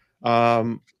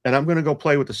 And I'm going to go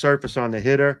play with the surface on the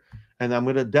hitter, and I'm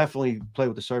going to definitely play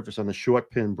with the surface on the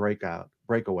short pin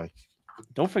breakaway.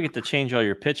 Don't forget to change all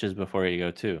your pitches before you go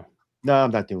too. No,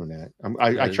 I'm not doing that.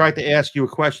 I tried to ask you a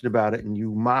question about it, and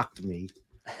you mocked me.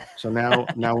 So now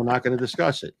we're not going to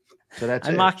discuss it. So that's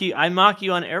it. I mock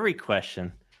you on every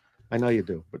question. I know you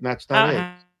do, but that's not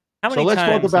it. So let's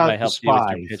talk about the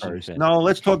spy first. No,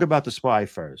 let's talk about the spy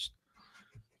first.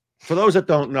 For those that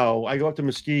don't know, I go up to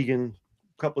Muskegon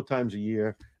a couple of times a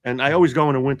year, and I always go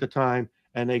in the wintertime,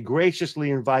 and they graciously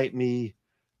invite me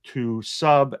to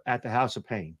sub at the House of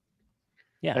Pain.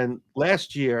 Yeah. And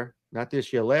last year, not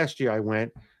this year, last year I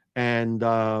went, and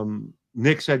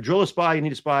Nick said, drill a spy, you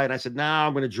need a spy. And I said, nah,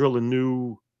 I'm going to drill a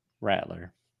new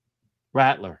Rattler.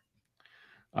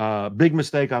 Big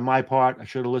mistake on my part. I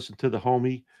should have listened to the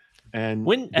homie. And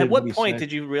at what point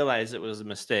did you realize it was a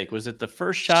mistake? Was it the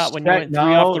first shot when you went 3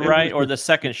 off the right, or the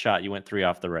second shot you went 3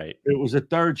 off the right? It was a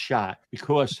third shot,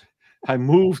 because I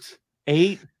moved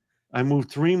 8, I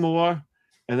moved 3 more,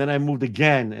 and then I moved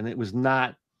again, and it was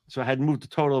not. So I had moved a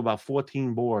total of about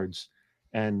 14 boards,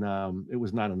 and it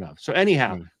was not enough. So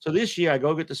anyhow, so this year I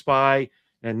go get the spy,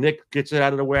 and Nick gets it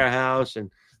out of the warehouse and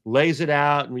lays it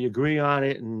out, and we agree on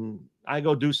it, and I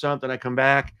go do something. I come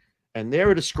back, and there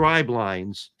are the scribe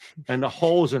lines, and the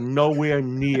holes are nowhere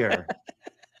near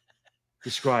the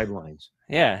scribe lines.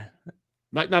 Yeah.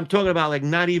 Like, I'm talking about, like,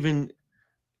 not even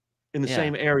in the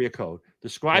same area code. The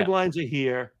scribe lines are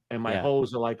here, and my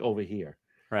holes are like over here.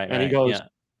 Right. And he goes,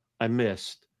 I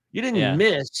missed. You didn't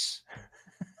miss.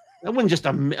 That wasn't just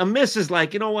a miss. Is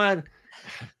like, you know what?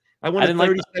 I went a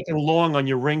 30-second long on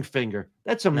your ring finger.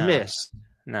 That's a miss.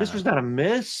 No, this was not a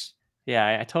miss.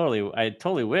 Yeah, I totally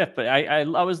whiffed. But I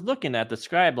was looking at the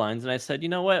scribe lines, and I said, you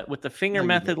know what? With the finger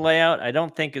method layout, I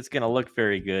don't think it's going to look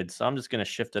very good. So I'm just going to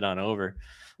shift it on over.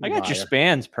 I got your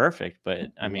spans perfect,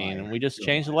 but I mean, we just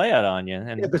changed the layout on you.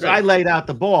 And because I laid out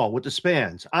the ball with the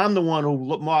spans. I'm the one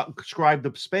who scribed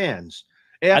the spans.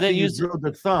 After I didn't use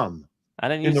the thumb. I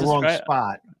didn't use the wrong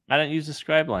spot. I didn't use the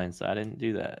scribe lines, so I didn't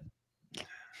do that.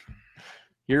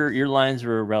 Your lines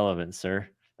were irrelevant, sir.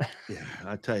 Yeah,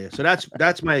 I tell you. So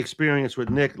that's my experience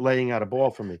with Nick laying out a ball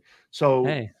for me. So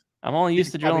hey, I'm only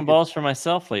used to drilling balls for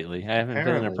myself lately. I haven't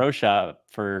been in a pro shop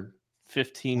for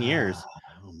 15 years.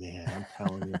 Oh man, I'm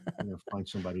telling you, I'm gonna find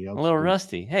somebody else. A little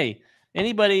rusty. Hey,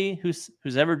 anybody who's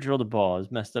ever drilled a ball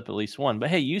has messed up at least one. But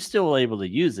hey, you still were able to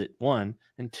use it. 1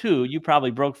 and 2, you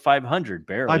probably broke 500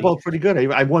 barely. I bowled pretty good.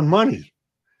 I won money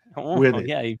with it.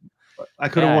 Yeah, I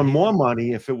could have won more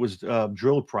money if it was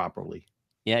drilled properly.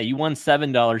 Yeah, you won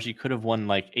 $7. You could have won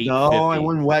like $8. No, I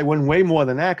won way more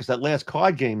than that, because that last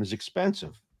card game is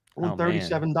expensive. I won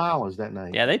 $37 that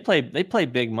night. Yeah, they play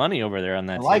big money over there on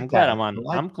that team. I'm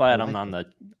glad I'm on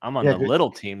the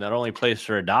little team that only plays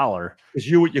for $1. Because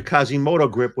you with your Kazimoto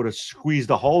grip would have squeezed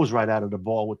the holes right out of the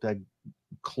ball with that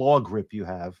claw grip you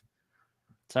have.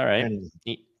 It's all right.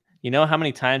 Anyway. You know how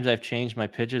many times I've changed my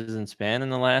pitches and span in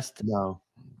the last? No,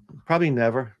 probably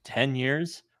never. 10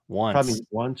 years. Once. Probably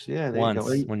once. Yeah. Once.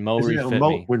 When Mo refit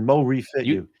me. When Mo refit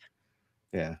you.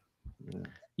 Yeah.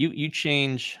 You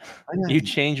change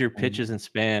your pitches and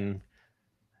span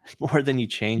more than you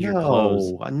change your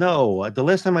clothes. No. The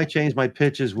last time I changed my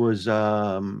pitches was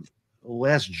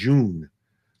last June.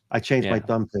 I changed my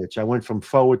thumb pitch. I went from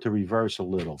forward to reverse a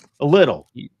little.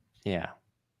 Yeah.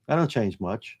 I don't change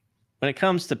much. when it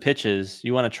comes to pitches,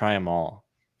 you want to try them all.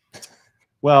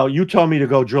 Well, you told me to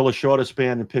go drill a shorter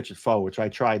span and pitch it forward, which I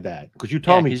tried that because you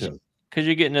told me to. Because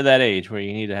you're getting to that age where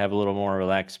you need to have a little more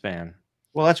relaxed span.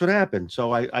 Well, that's what happened.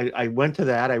 So I went to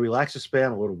that. I relaxed the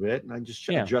span a little bit, and I just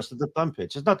adjusted the thumb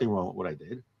pitch. There's nothing wrong with what I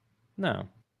did. No.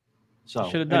 So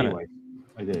should have done it.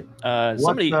 I did.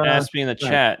 Somebody asked me in the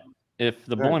chat if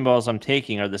the bowling balls I'm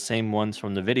taking are the same ones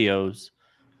from the videos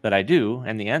that I do,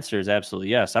 and the answer is absolutely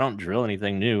yes. I don't drill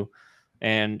anything new.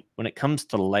 And when it comes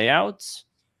to layouts,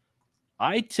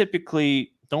 I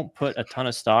typically don't put a ton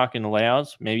of stock in the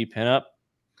layouts, maybe pin up,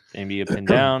 maybe a pin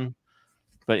down.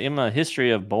 But in my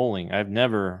history of bowling, I've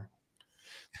never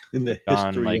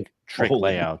gone like trick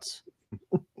layouts.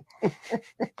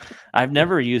 I've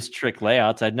never used trick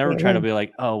layouts. I'd never try to be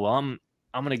like, oh, well, I'm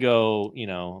going to go,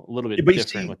 a little bit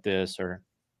different with this.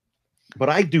 But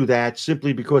I do that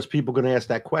simply because people are going to ask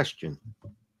that question.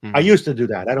 I used to do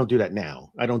that. I don't do that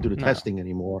now. I don't do the testing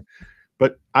anymore.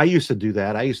 But I used to do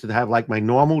that. I used to have like my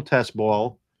normal test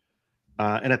ball.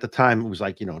 And at the time, it was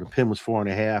like, the pin was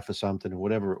 4.5 or something or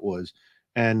whatever it was.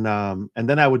 And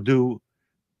then I would do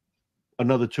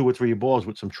another 2 or 3 balls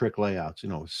with some trick layouts,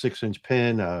 6-inch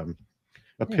pin, a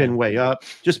pin way up,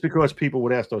 just because people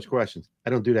would ask those questions. I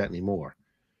don't do that anymore.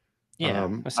 Yeah,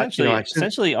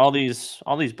 essentially, all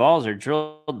these balls are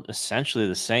drilled essentially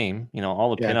the same.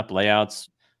 All the pin up layouts,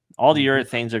 all the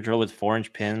urethanes are drilled with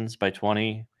 4-inch pins by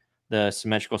 20. The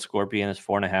symmetrical Scorpion is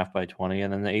 4.5 by 20,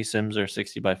 and then the ASIMs are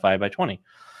 60 by 5 by 20.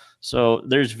 So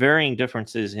there's varying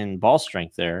differences in ball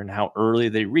strength there and how early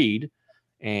they read,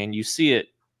 and you see it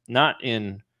not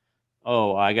in,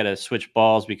 oh, I got to switch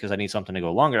balls because I need something to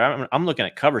go longer. I'm looking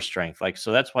at cover strength.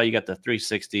 So that's why you got the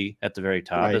 360 at the very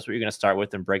top. Right. That's what you're going to start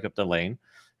with and break up the lane.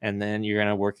 And then you're going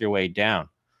to work your way down,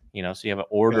 so you have an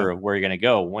order of where you're going to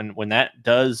go. When that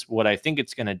does what I think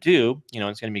it's going to do,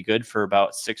 it's going to be good for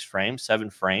about 6 frames, 7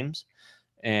 frames.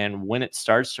 And when it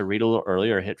starts to read a little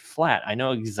earlier or hit flat, I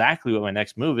know exactly what my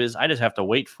next move is. I just have to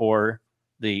wait for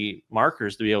the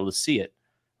markers to be able to see it.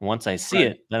 And once I see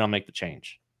it, then I'll make the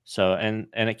change. So, and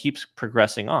it keeps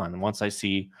progressing on. And once I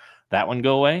see that one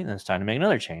go away, then it's time to make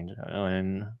another change.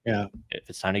 And if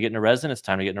it's time to get into resin, it's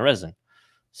time to get into resin.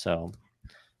 So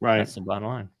that's the bottom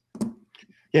line.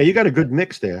 Yeah, you got a good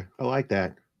mix there. I like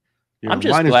that. I'm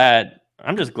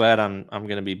just glad I'm going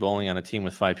to be bowling on a team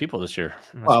with 5 people this year.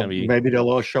 Maybe they'll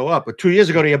all show up. But 2 years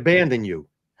ago, they abandoned you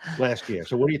last year.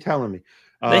 So what are you telling me?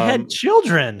 They had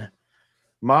children.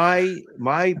 My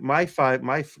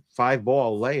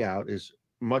 5-ball layout is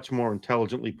much more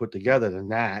intelligently put together than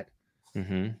that.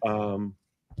 And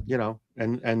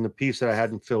the piece that I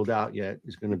hadn't filled out yet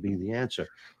is going to be the answer.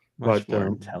 Much more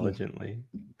intelligently.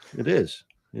 It is.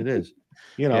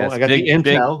 I got the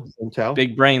intel.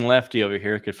 Big brain lefty over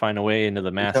here could find a way into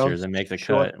the Masters and make the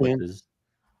cut.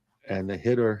 And the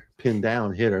hitter, pin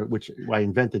down hitter, which I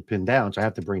invented pin down, so I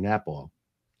have to bring that ball.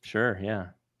 Sure, yeah.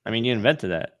 I mean, you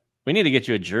invented that. We need to get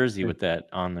you a jersey with that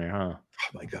on there, huh? Oh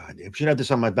my God! I should have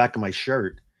this on my back of my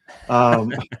shirt.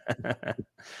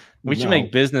 We should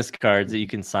make business cards that you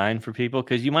can sign for people,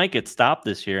 because you might get stopped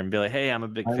this year and be like, "Hey, I'm a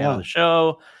big fan of the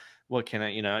show. What can I,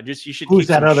 you should." Who's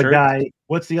that other guy?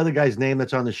 What's the other guy's name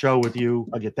that's on the show with you?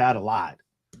 I get that a lot.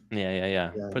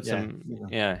 Yeah. Put some.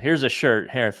 Yeah, here's a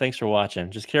shirt. Here, thanks for watching.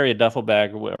 Just carry a duffel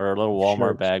bag or a little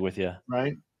Walmart bag with you.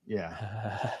 Right.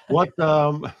 Yeah. What?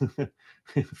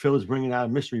 Phil is bringing out a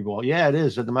mystery ball. Yeah, it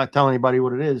is. I'm not telling anybody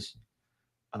what it is.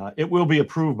 It will be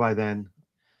approved by then.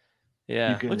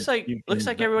 Yeah. Looks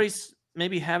like everybody's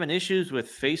maybe having issues with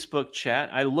Facebook chat.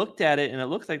 I looked at it and it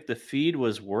looked like the feed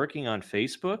was working on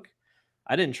Facebook.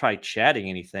 I didn't try chatting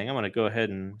anything. I'm going to go ahead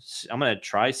and I'm going to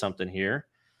try something here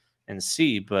and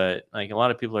see. But like a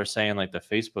lot of people are saying, like the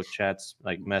Facebook chat's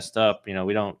like messed up.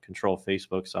 We don't control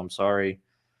Facebook, so I'm sorry.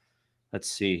 Let's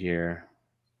see here.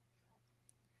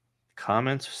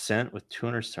 Comments sent with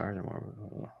 200 stars or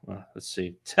more. Let's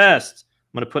see. Test.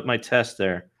 I'm going to put my test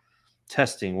there.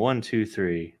 Testing 1, 2,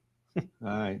 3. All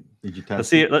right. Did you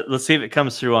test? Let's see if it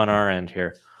comes through on our end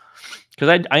here,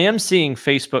 because I am seeing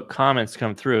Facebook comments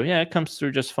come through. Yeah, it comes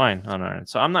through just fine on our end.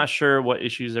 So I'm not sure what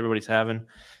issues everybody's having.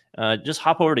 Just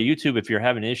hop over to YouTube if you're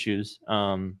having issues,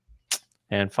 and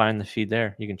find the feed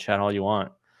there. You can chat all you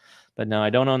want. But no, I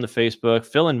don't own the Facebook.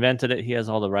 Phil invented it. He has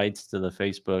all the rights to the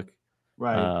Facebook.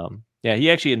 Right. Yeah,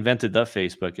 he actually invented the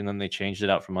Facebook, and then they changed it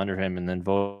out from under him and then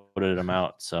voted him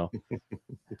out. So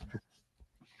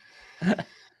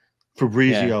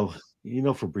Fabrizio,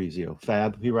 Fabrizio,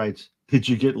 Fab, he writes, "Did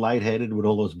you get lightheaded with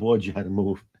all those boards you had to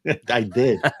move?" I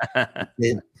did. I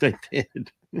did.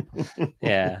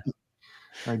 Yeah.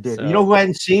 I did. So, who I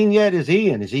hadn't seen yet is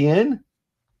Ian. Is he in?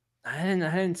 I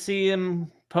didn't see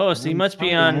him Post. He must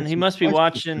be on. He must be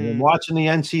watching. Watching the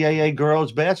NCAA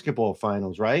girls basketball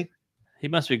finals, right? He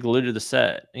must be glued to the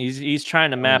set. He's trying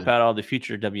to map out all the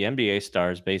future WNBA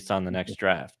stars based on the next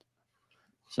draft.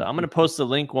 So I'm going to post the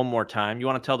link one more time. You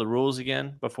want to tell the rules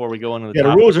again before we go into the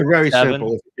the rules are very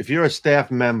simple. If you're a staff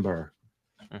member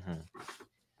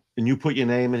and you put your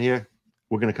name in here,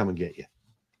 we're going to come and get you.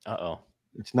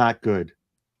 It's not good.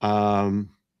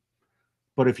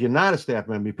 But if you're not a staff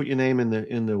member, you put your name in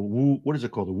the what is it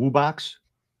called? The Woo box?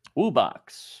 Woo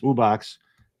box. Woo box.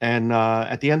 And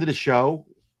at the end of the show,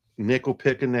 Nick will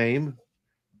pick a name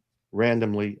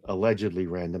randomly, allegedly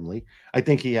randomly. I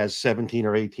think he has 17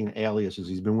 or 18 aliases.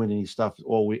 He's been winning these stuff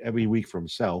every week for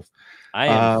himself. I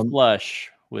am flush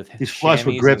with he's flush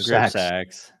with grip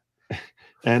sacks.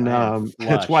 And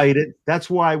that's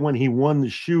why when he won the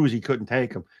shoes, he couldn't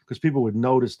take them because people would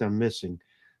notice them missing.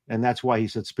 And that's why he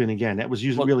said spin again. That was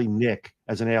usually really Nick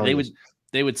as an alias.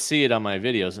 They would see it on my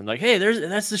videos and like, hey,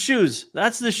 that's the shoes.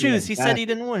 That's the shoes. He said he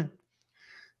didn't win.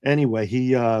 Anyway,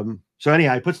 so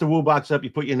anyhow, he puts the Woo box up, you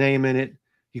put your name in it,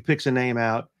 he picks a name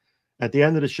out. At the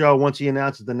end of the show, once he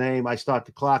announces the name, I start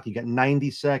the clock. You got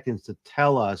 90 seconds to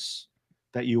tell us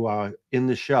that you are in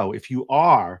the show. If you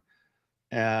are,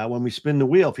 when we spin the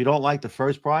wheel, if you don't like the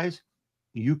first prize,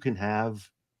 you can have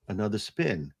another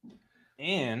spin.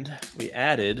 And we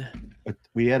added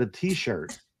a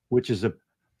t-shirt, which is a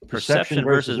perception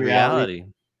versus reality.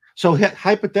 So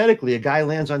hypothetically, a guy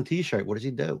lands on t-shirt. What does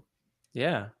he do?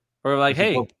 Yeah. Or like,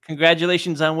 hey,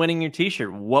 congratulations on winning your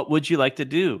t-shirt. What would you like to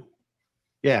do?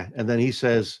 Yeah. And then he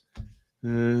says,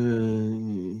 well,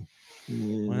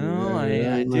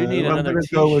 I do need another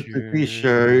t-shirt. Go with the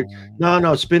t-shirt.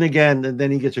 No, spin again. And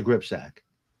then he gets a grip sack.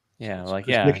 Yeah. Like,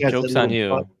 joke's on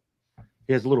you.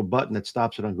 He has a little button that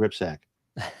stops it on grip sack.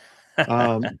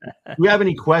 Do we have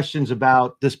any questions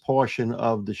about this portion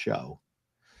of the show?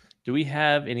 Do we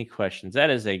have any questions? That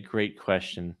is a great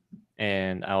question.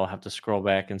 And I will have to scroll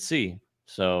back and see.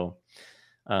 So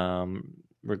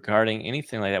regarding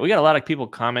anything like that, we got a lot of people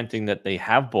commenting that they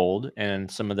have bowled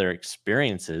and some of their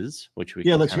experiences, which we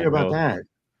let's hear about that.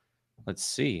 Let's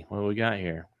see what do we got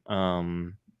here.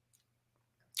 Here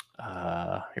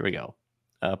we go.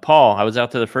 Paul, I was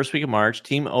out there the first week of March.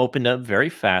 Team opened up very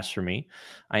fast for me.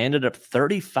 I ended up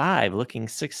 35, looking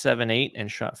 6, 7, 8,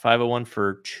 and shot 501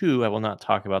 for 2. I will not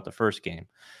talk about the first game.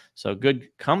 So good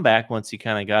comeback once he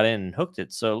kind of got in and hooked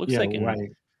it. So it looks like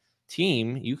in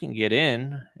team, you can get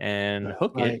in and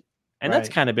hook it. And that's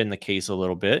kind of been the case a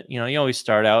little bit. You know, you always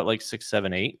start out like 6,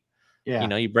 7, 8. Yeah. You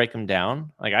know, you break them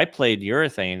down. Like I played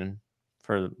urethane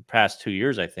for the past 2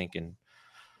 years, I think, in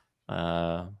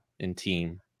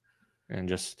team. And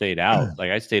just stayed out.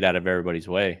 Like I stayed out of everybody's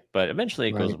way, but eventually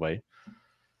it goes away.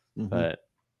 But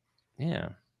yeah,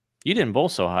 you didn't bowl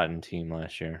so hot in team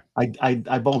last year. I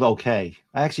bowled okay.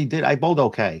 I actually did. I bowled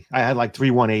okay. I had like 3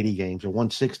 180 games or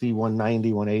 160,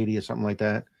 190, 180 or something like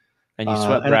that. And you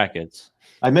swept brackets.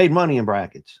 I made money in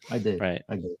brackets. I did. Right.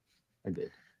 I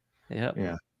did. Yep.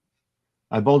 Yeah.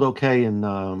 I bowled okay and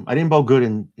I didn't bowl good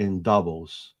in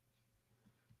doubles.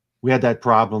 We had that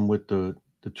problem with the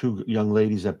 2 young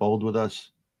ladies that bowled with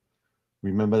us.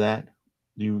 Remember that?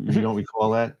 You don't recall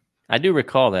that? I do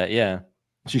recall that, yeah.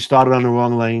 She started on the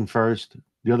wrong lane first.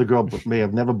 The other girl may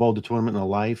have never bowled a tournament in her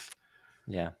life.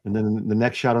 Yeah. And then the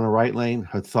next shot on the right lane,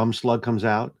 her thumb slug comes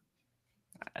out.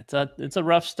 It's a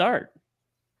rough start.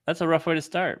 That's a rough way to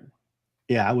start.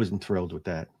 Yeah, I wasn't thrilled with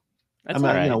that. That's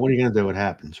all right. You know, what are you gonna do? It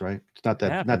happens, right? It's not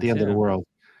the end of the world.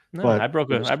 No, but I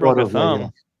broke a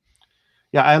thumb.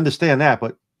 Yeah, I understand that,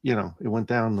 but you know, it went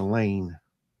down the lane,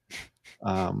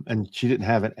 and she didn't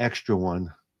have an extra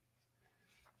one.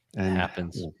 And it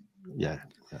happens. Yeah.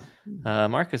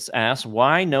 Marcus asks,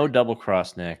 why no double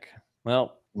cross Nick?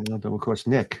 Well, no double cross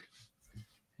Nick.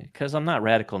 Because I'm not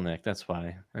radical Nick. That's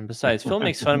why. And besides, Phil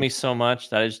makes fun of me so much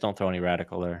that I just don't throw any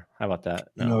radical there. How about that?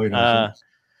 No, he doesn't.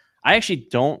 I actually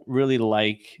don't really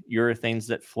like urethanes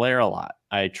that flare a lot.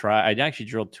 I actually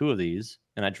drilled 2 of these.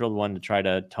 And I drilled one to try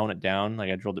to tone it down.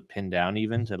 Like I drilled it pinned down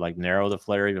even to like narrow the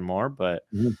flare even more. But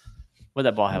what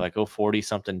that ball had like 040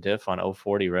 something diff on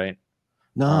 040, right?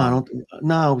 No, I don't.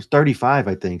 No, it was 35,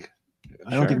 I think.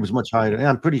 I don't think it was much higher. Yeah,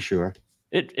 I'm pretty sure.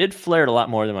 It flared a lot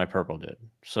more than my purple did.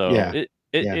 So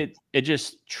it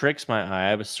just tricks my eye. I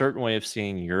have a certain way of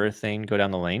seeing urethane go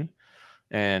down the lane.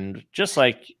 And just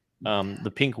like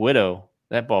the Pink Widow,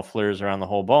 that ball flares around the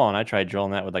whole ball. And I tried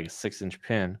drilling that with like a 6-inch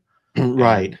pin.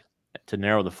 Right. To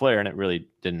narrow the flare, and it really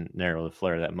didn't narrow the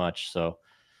flare that much. So,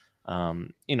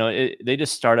 you know, they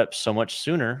just start up so much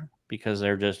sooner because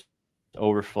they're just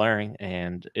over flaring,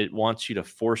 and it wants you to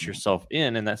force yourself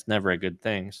in, and that's never a good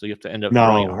thing. So you have to end up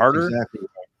throwing harder. Exactly.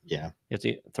 Yeah. You have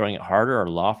to throwing it harder or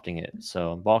lofting it.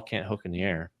 So ball can't hook in the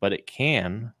air, but it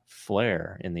can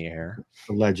flare in the air.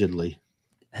 Allegedly.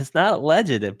 It's not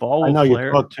alleged. That ball will I know flare.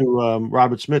 you talked to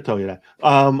Robert Smith, told you that.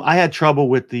 I had trouble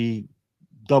with the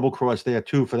double cross there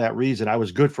too for that reason. I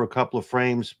was good for a couple of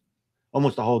frames,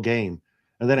 almost the whole game,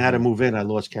 and then I had to move in. I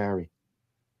lost carry.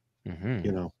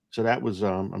 You know, so that was.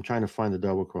 I'm trying to find the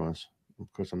double cross.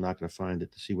 Of course, I'm not going to find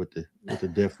it to see what the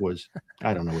diff was.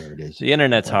 I don't know where it is. The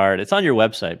internet's hard. It's on your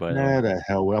website, by the way. Nah, the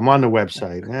hell. I'm on the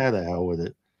website. Nah, the hell with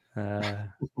it.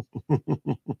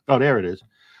 Oh, there it is.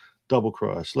 Double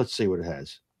cross. Let's see what it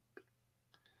has.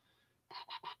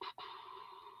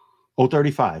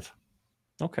 035.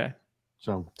 Okay.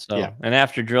 So yeah. And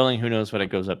after drilling, who knows what it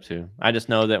goes up to? I just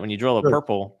know that when you drill a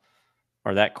purple,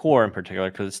 or that core in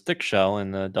particular, because it's thick shell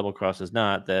and the double cross is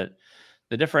not, that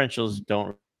the differentials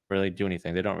don't really do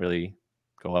anything. They don't really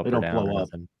go up or down or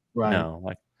nothing. Right. No,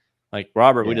 like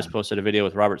Robert, we just posted a video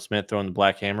with Robert Smith throwing the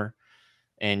black hammer,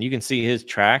 and you can see his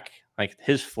track, like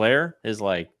his flare is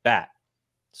like that.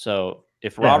 So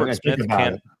if Robert Smith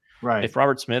can't, if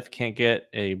Robert Smith can't get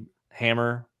a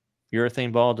hammer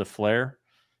urethane ball to flare,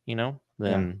 you know,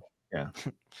 then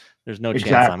there's no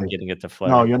chance I'm getting it to flare.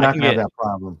 No, you're not gonna have that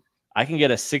problem. I can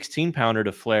get a 16-pounder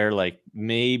to flare like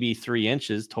maybe 3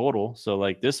 inches total. So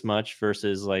like this much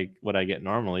versus like what I get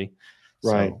normally.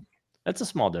 Right. So that's a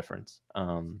small difference.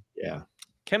 Yeah.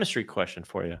 Chemistry question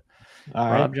for you.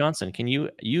 Rob Johnson, can you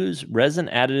use resin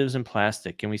additives in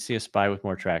plastic? Can we see a spy with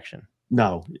more traction?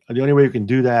 No. The only way you can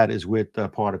do that is with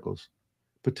particles,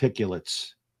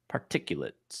 particulates.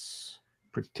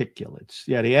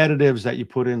 Yeah, the additives that you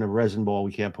put in a resin ball,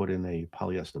 we can't put in a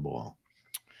polyester ball.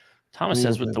 Thomas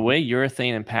says, with the way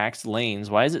urethane impacts lanes,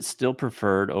 why is it still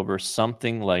preferred over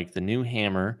something like the new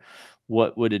hammer?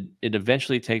 What would it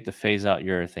eventually take to phase out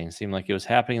urethane? Seemed like it was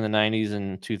happening in the 90s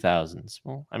and 2000s.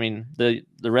 Well, I mean, the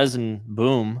resin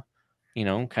boom, you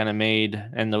know, kind of made,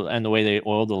 and the way they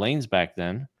oiled the lanes back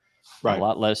then, a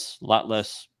lot less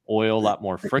oil, a lot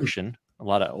more friction, a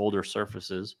lot of older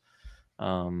surfaces.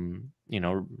 You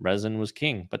know, resin was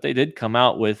king, but they did come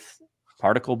out with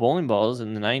particle bowling balls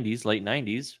in the 90s, late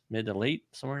 90s, mid to late,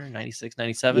 somewhere 96,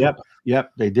 97.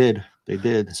 Yep, they did.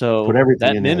 So put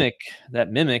everything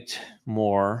that mimicked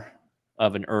more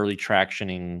of an early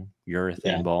tractioning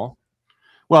urethane ball.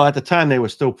 Well, at the time they were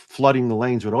still flooding the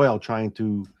lanes with oil, trying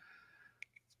to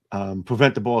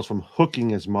prevent the balls from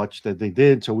hooking as much that they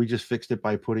did. So we just fixed it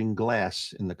by putting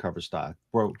glass in the cover stock.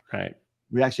 Right.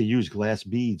 We actually used glass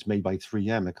beads made by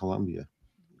 3M at Columbia.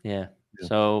 Yeah.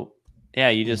 So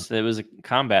you just, it was a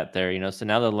combat there, you know. So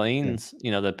now the lanes,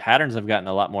 you know, the patterns have gotten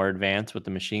a lot more advanced with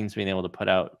the machines being able to put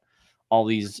out all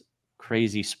these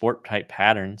crazy sport type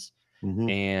patterns.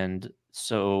 And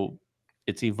so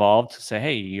it's evolved to say,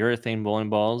 hey, urethane bowling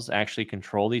balls actually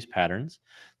control these patterns.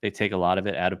 They take a lot of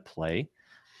it out of play.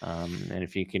 And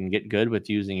if you can get good with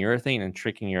using urethane and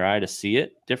tricking your eye to see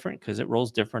it different, because it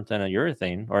rolls different than a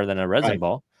urethane or than a resin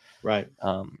ball. Right.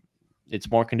 It's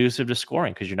more conducive to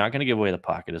scoring because you're not going to give away the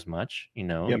pocket as much. You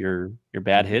know, your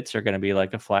bad hits are going to be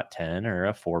like a flat 10 or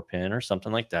a 4-pin or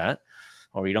something like that,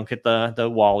 or you don't get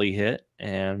the Wally hit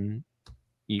and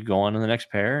you go on to the next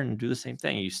pair and do the same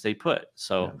thing. You stay put.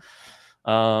 So,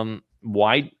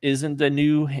 why isn't the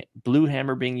new blue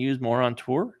hammer being used more on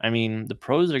tour? I mean, the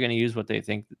pros are going to use what they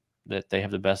think that they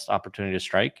have the best opportunity to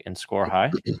strike and score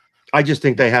high. I just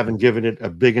think they haven't given it a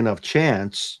big enough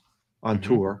chance on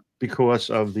tour because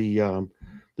of the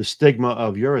stigma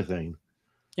of urethane.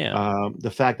 Yeah. The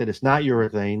fact that it's not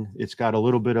urethane, it's got a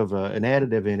little bit of an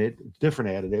additive in it, different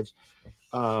additives.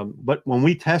 But when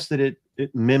we tested it,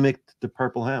 it mimicked the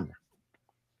purple hammer.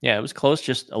 Yeah, it was close,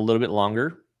 just a little bit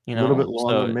longer. You know, a little bit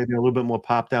longer, maybe a little bit more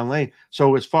pop down lane.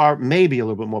 So as far, maybe a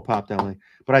little bit more pop down lane.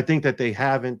 But I think that they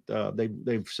haven't.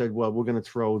 They've said, well, we're going to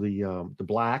throw the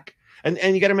black. And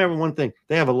you got to remember one thing: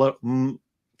 they have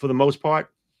for the most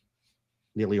part,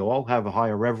 nearly all have a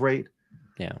higher rev rate.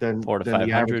 Yeah, than 400 to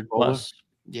 500 plus.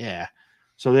 Yeah,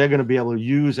 so they're going to be able to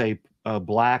use a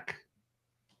black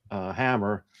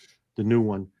hammer, the new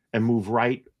one, and move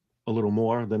right a little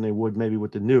more than they would maybe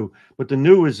with the new. But the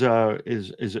new is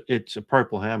it's a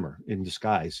purple hammer in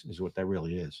disguise, is what that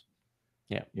really is.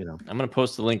 Yeah, you know. I'm going to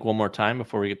post the link one more time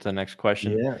before we get to the next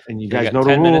question. Yeah, and you guys know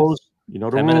the rules. You know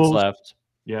the rules. 10 minutes left.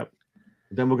 Yep.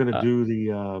 Then we're going to do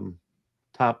the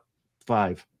top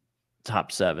 5,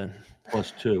 top 7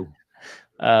 plus 2.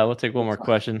 We'll take one more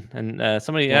question. And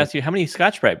somebody asked you, how many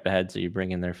Scotch-Brite pads are you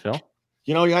bringing there, Phil?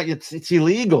 You know, it's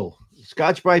illegal.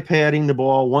 Scotch-Brite padding the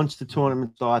ball once the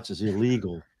tournament starts is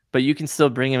illegal. But you can still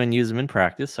bring them and use them in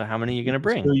practice. So how many are you going to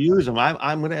bring? Still use them.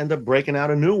 I'm going to end up breaking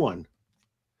out a new one.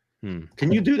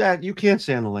 Can you do that? You can't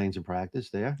stand the lanes in practice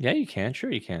there. Yeah, you can.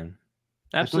 Sure, you can.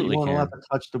 Absolutely, Absolutely you can. weren't allowed to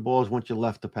touch the balls once you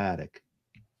left the paddock.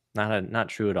 Not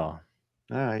true at all.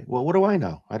 All right. Well, what do I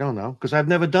know? I don't know because I've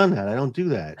never done that. I don't do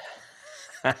that.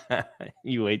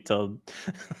 You wait till.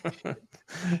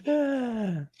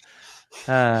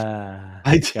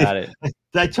 I got it.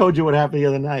 I told you what happened the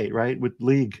other night, right? With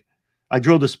league, I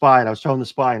drilled the spy and I was throwing the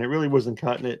spy and it really wasn't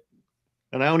cutting it.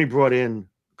 And I only brought in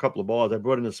a couple of balls. I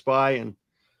brought in the spy and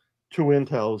 2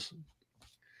 intels.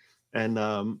 And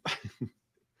I'm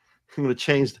going to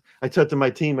change. I said to my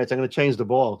teammates, I'm going to change the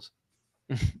balls.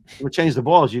 I'm going to change the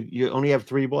balls. You only have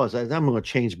 3 balls. I'm going to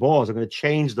change balls. I'm going to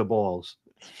change the balls.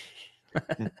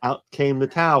 And out came the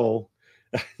towel.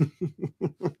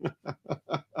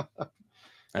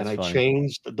 And I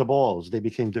changed the balls. They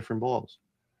became different balls.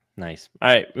 Nice. All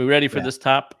right. We ready for this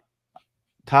top?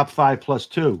 Top 5 plus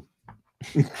 2.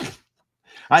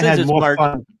 I had more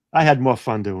fun. I had more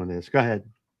fun doing this. Go ahead.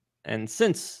 And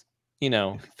since,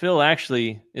 Phil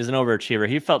actually is an overachiever,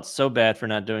 he felt so bad for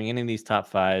not doing any of these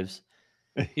top 5s.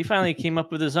 He finally came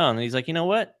up with his own. And he's like, you know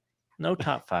what? No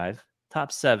top 5,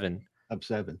 top 7. Top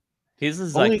 7. This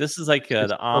is like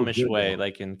the Amish way,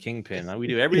 like in Kingpin. We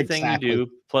do everything you do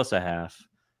plus a half.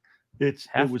 It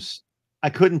was, I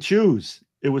couldn't choose.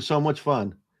 It was so much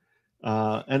fun.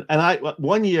 And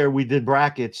one year we did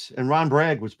brackets, and Ron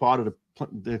Bragg was part of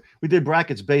we did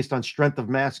brackets based on strength of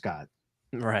mascot.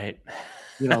 Right.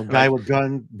 Guy with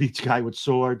gun beats guy with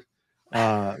sword.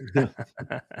 Like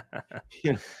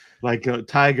a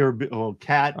tiger or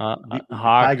cat. Hawk.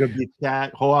 Tiger beats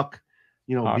cat. Hawk.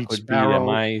 Hawk beats would sparrow. beat a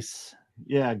mice.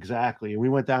 Yeah, exactly. And we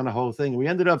went down the whole thing. We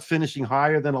ended up finishing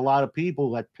higher than a lot of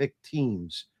people that picked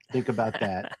teams. Think about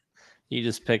that. You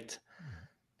just picked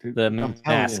the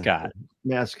mascot.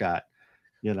 Mascot.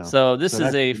 So this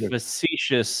is a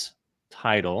facetious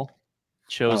title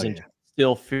chosen to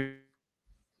still fear.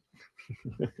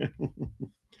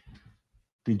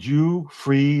 Did you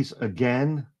freeze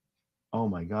again? Oh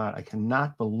my God. I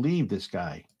cannot believe this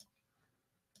guy.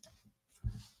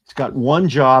 He's got one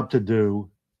job to do,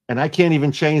 and I can't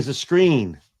even change the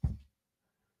screen.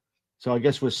 So I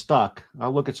guess we're stuck.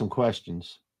 I'll look at some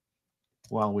questions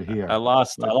while we're here. I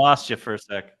lost you for a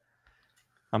sec.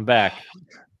 I'm back.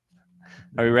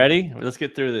 Are we ready? Let's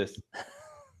get through this.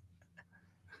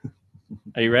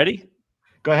 Are you ready?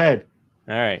 Go ahead.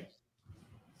 All right.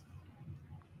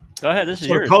 Go ahead. This is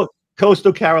yours.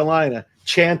 Coastal Carolina,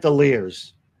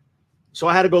 Chanticleers. So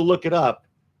I had to go look it up.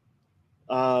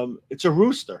 It's a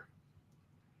rooster.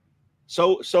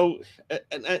 So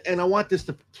and I want this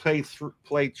to play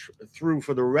through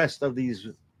for the rest of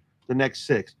the next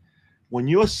 6. When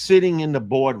you're sitting in the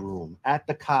boardroom at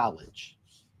the college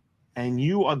and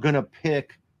you are going to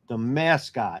pick the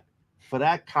mascot for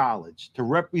that college to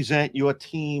represent your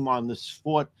team on the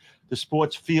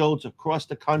sports fields across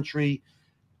the country,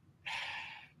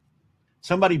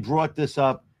 somebody brought this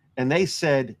up and they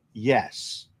said,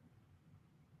 yes,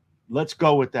 let's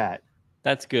go with that.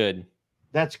 That's good.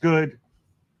 That's good.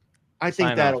 I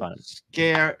think that'll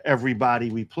scare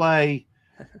everybody we play.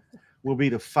 Will be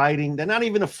the fighting. They're not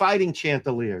even the fighting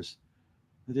Chanticleers.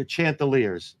 They're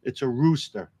Chanticleers. It's a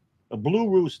rooster, a blue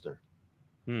rooster.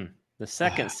 The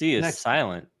second C is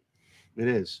silent. It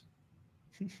is.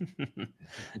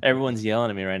 Everyone's yelling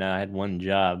at me right now. I had one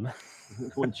job.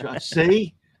 One job.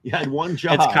 See? You had one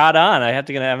job. It's caught on. I have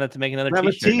to make another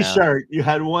t-shirt. You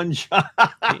had one job.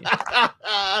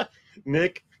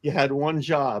 Nick, you had one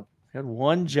job. You had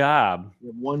one job. You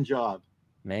had one job.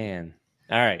 Man.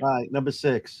 All right. All right. Number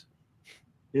 6.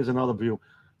 Here's another view.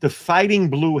 The Fighting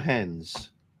Blue Hens.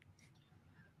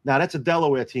 Now that's a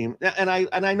Delaware team. And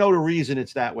I know the reason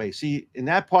it's that way. See, in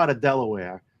that part of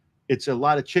Delaware, it's a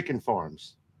lot of chicken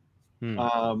farms.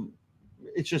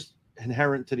 It's just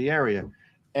inherent to the area.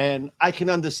 And I can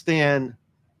understand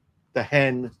the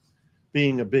hen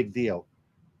being a big deal.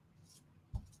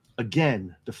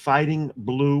 Again, the Fighting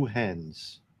Blue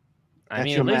Hens. That's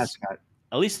your mascot.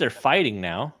 At least they're fighting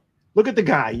now. Look at the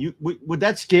guy. Would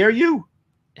that scare you?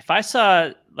 If I saw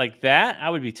it like that, I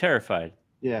would be terrified.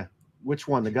 Yeah. Which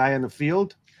one? The guy on the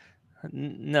field?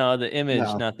 No, the image,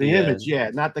 not the image.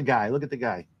 Yeah, not the guy. Look at the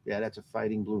guy. Yeah, that's a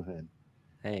Fighting Blue Hen.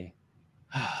 Hey,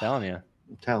 I'm telling you.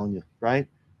 I'm telling you, right?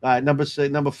 All right, number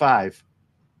 5.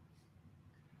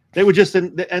 They were just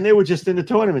in the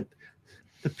tournament.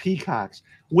 The Peacocks.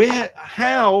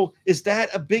 How is that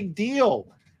a big deal?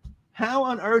 How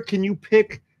on earth can you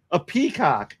pick a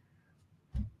peacock?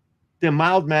 They're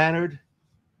mild-mannered.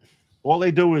 All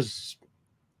they do is...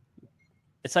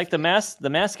 It's like the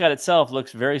mascot itself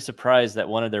looks very surprised that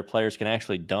one of their players can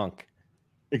actually dunk.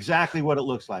 Exactly what it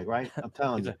looks like, right? I'm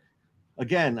telling you.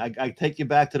 again, I take you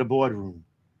back to the boardroom.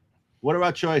 What are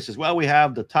our choices? Well, we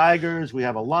have the Tigers, we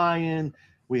have a Lion,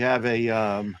 we have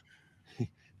an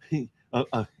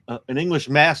English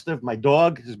Mastiff. My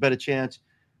dog has a better chance.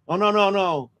 Oh,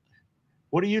 no.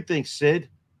 What do you think, Sid?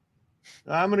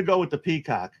 I'm going to go with the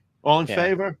Peacock. All in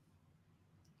favor?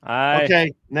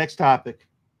 Okay, next topic.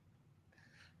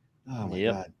 Oh, my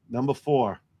God. Number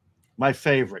 4, my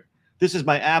favorite. This is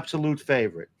my absolute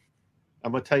favorite.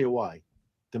 I'm going to tell you why.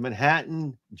 The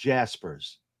Manhattan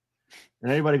Jaspers.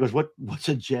 And everybody goes, what's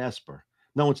a Jasper?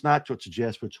 No, it's not what's a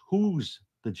Jasper. It's who's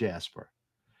the Jasper.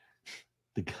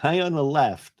 The guy on the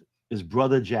left is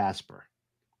Brother Jasper.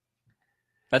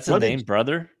 That's his name,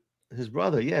 brother? His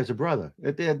brother, yeah, his brother.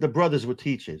 The brothers were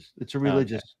teachers. It's a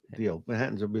religious deal.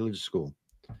 Manhattan's a religious school.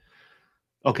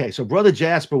 Okay, so Brother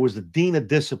Jasper was the dean of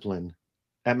discipline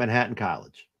at Manhattan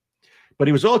College. But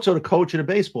he was also the coach of the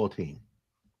baseball team.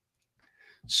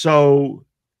 So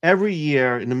every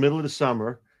year in the middle of the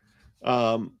summer,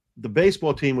 the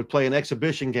baseball team would play an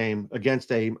exhibition game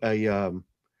against a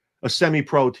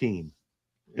semi-pro team.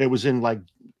 It was in like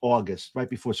August, right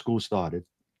before school started.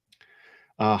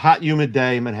 Hot, humid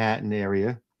day, Manhattan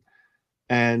area.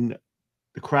 And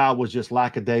the crowd was just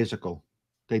lackadaisical.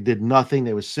 They did nothing.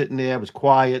 They were sitting there. It was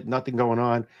quiet, nothing going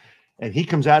on. And he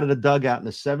comes out of the dugout in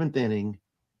the 7th inning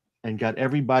and got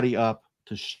everybody up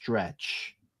to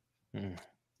stretch.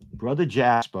 Brother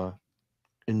Jasper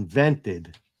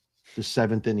invented the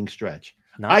 7th inning stretch.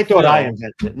 I thought I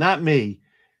invented it, not me.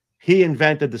 He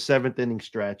invented the 7th inning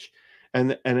stretch.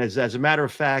 And as a matter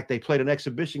of fact, they played an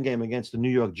exhibition game against the New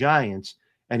York Giants,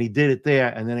 and he did it there,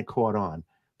 and then it caught on.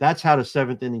 That's how the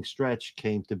 7th inning stretch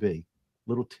came to be.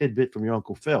 Little tidbit from your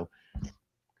Uncle Phil.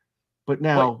 But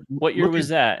now, what year was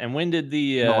that? And when did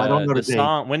the I don't know the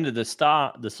song? When did the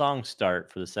song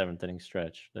start for the 7th inning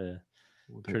stretch? The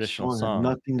traditional song.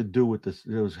 Had nothing to do with this.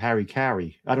 It was Harry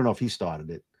Carey. I don't know if he started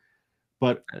it,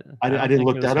 but I didn't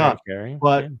look that up.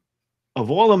 But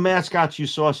of all the mascots you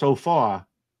saw so far,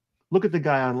 look at the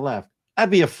guy on the left. I'd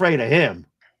be afraid of him.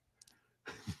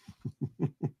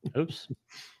 Oops.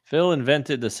 Phil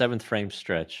invented the 7th frame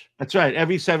stretch. That's right.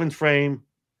 Every 7th frame,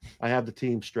 I have the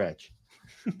team stretch.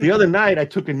 The other night, I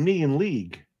took a knee in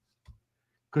league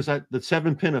because the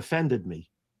 7-pin offended me.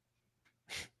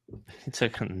 He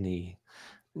took a knee.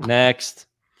 Next.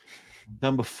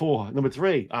 Number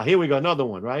 3. Here we go. Another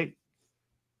one, right?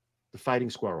 The Fighting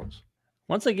Squirrels.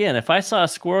 Once again, if I saw a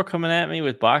squirrel coming at me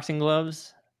with boxing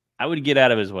gloves, I would get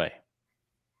out of his way.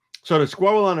 So the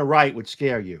squirrel on the right would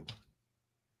scare you.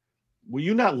 Were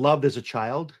you not loved as a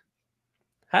child?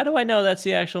 How do I know that's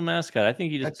the actual mascot? I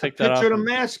think you just picked that up. That's a picture of the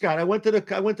mascot. I went to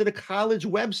the college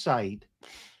website.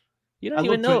 You don't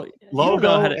even know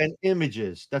logo and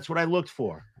images. That's what I looked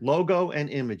for. Logo and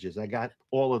images. I got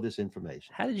all of this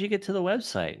information. How did you get to the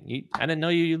website? I didn't know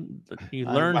you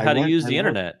learned how to use the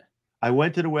internet. I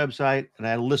went to the website and I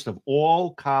had a list of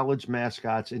all college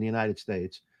mascots in the United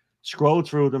States. Scrolled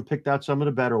through them, picked out some of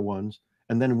the better ones,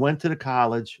 and then went to the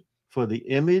college for the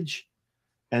image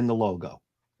and the logo.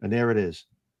 And there it is.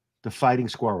 The Fighting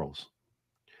Squirrels.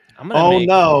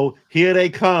 No, here they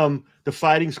come. The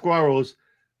Fighting Squirrels.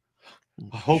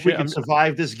 I hope we can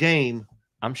survive this game.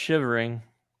 I'm shivering.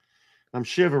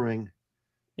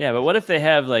 Yeah, but what if they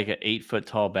have like an 8-foot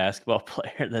tall basketball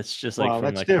player that's just like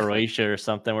from like Croatia or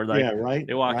something? Where like right.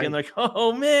 They walk in like,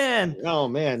 oh man, no,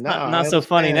 not so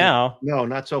funny now. No,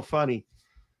 not so funny.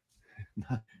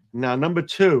 Now, number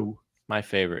 2, my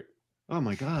favorite. Oh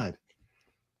my God.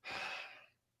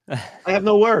 I have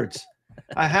no words.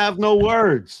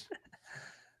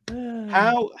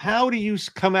 How do you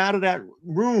come out of that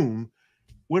room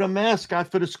with a mascot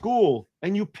for the school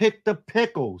and you pick the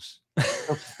Pickles,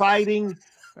 the Fighting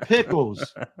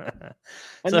Pickles?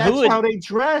 And so that's how they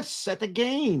dress at the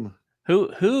game.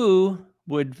 Who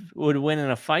would win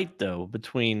in a fight though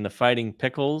between the Fighting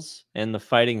Pickles and the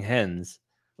Fighting Hens?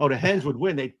 Oh, the hens would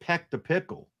win. They'd peck the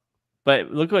pickle.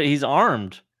 But look what he's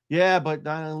armed. Yeah, but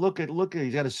look at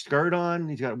he's got a skirt on.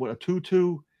 He's got a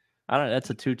tutu. I don't know. That's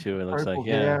a tutu. It looks like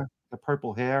the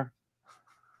purple hair.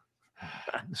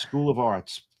 The School of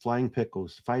Arts, Flying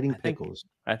Pickles, Fighting Pickles.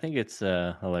 I think it's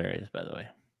hilarious. By the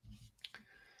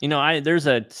way, there's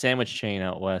a sandwich chain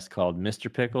out west called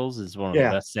Mr. Pickles. It's one of the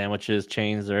best sandwiches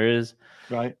chains there is.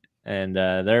 Right. And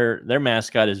their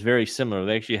mascot is very similar.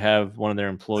 They actually have one of their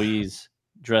employees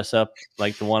dress up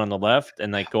like the one on the left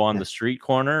and like go on the street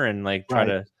corner and like try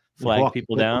to flag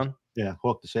people down. Yeah,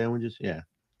 hawk the sandwiches. Yeah.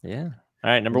 All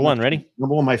right, number 1, ready?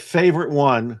 Number 1, my favorite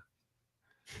one.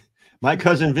 My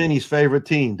cousin Vinny's favorite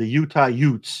team, the Utah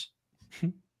Utes.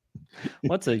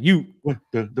 What's a Ute?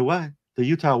 The what? The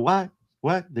Utah what?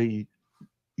 What? The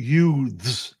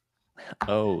Utes.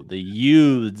 Oh, the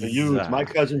Utes. The Utes. My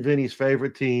cousin Vinny's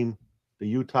favorite team, the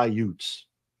Utah Utes.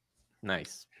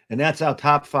 Nice. And that's our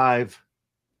top 5.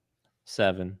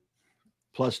 7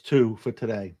 plus 2 for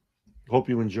today. Hope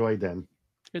you enjoyed them.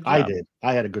 Good job. I did.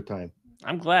 I had a good time.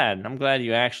 I'm glad. I'm glad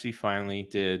you actually finally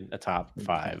did a top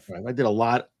 5. I did a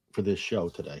lot for this show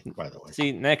today, by the way.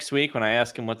 See, next week when I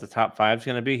ask him what the top 5 is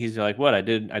going to be, he's like, "What? I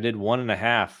did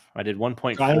 1.5. I did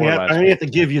 1.4 I only have to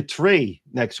give you 3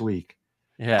 next week."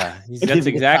 Yeah, that's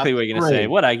exactly what you're going to say.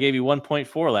 What? I gave you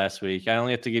 1.4 last week. I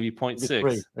only have to give you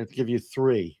 0.6. I have to give you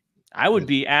 3. I would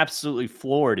be absolutely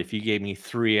floored if you gave me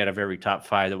 3 out of every top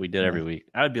 5 that we did every week.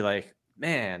 I would be like,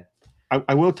 man.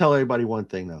 I will tell everybody one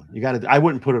thing though. You got to. I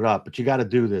wouldn't put it up, but you got to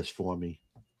do this for me,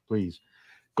 please.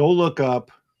 Go look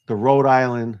up the Rhode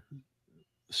Island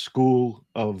School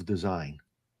of Design.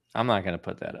 I'm not going to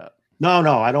put that up. No,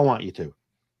 I don't want you to.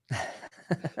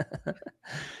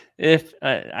 If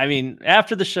I mean,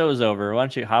 after the show is over, why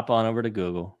don't you hop on over to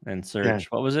Google and search?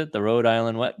 What was it? The Rhode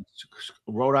Island what?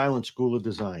 Rhode Island School of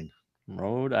Design.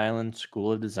 Rhode Island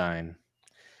School of Design.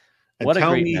 And what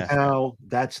tell me how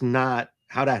that's not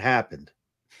how that happened.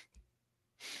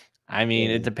 I mean,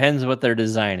 it depends what they're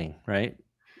designing, right?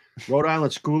 Rhode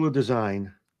Island School of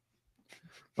Design.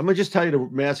 I'm gonna just tell you the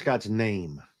mascot's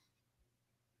name,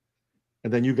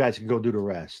 and then you guys can go do the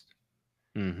rest.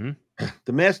 Mm-hmm.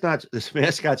 This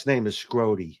mascot's name is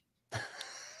Scrody.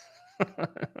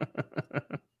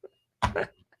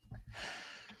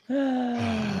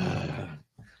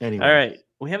 Anyway. All right.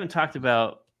 We haven't talked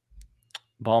about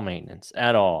ball maintenance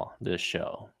at all this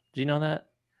show. Do you know that?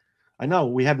 I know.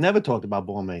 We have never talked about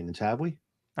ball maintenance, have we?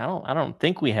 I don't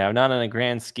think we have. Not in a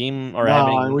grand scheme or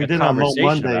having we did on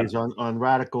Mondays on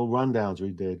Radical Rundowns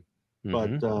we did.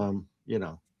 Mm-hmm. But you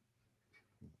know.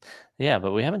 Yeah,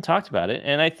 but we haven't talked about it.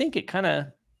 And I think it kind of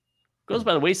goes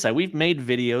by the wayside. We've made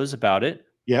videos about it.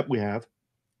 Yep, we have.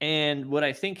 And what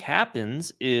I think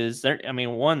happens is they're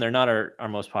not our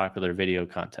most popular video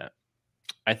content.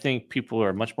 I think people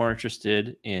are much more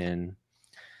interested in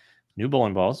new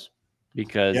bowling balls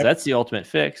because that's the ultimate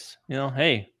fix. You know,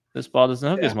 hey, this ball doesn't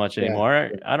hook as much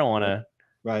anymore. I don't want to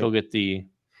go get the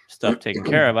stuff taken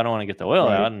care of. I don't want to get the oil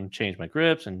out and change my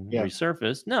grips and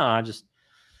resurface. No, I just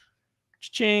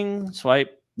ching,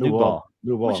 swipe, new ball,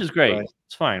 which is great. Right.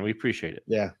 It's fine. We appreciate it.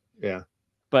 Yeah.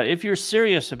 But if you're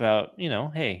serious about,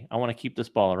 hey, I want to keep this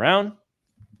ball around,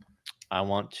 I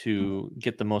want to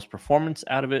get the most performance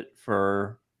out of it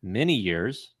for many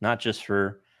years, not just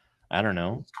for,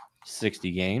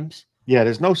 60 games. Yeah,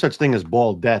 there's no such thing as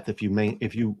ball death if you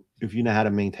know how to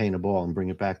maintain a ball and bring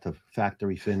it back to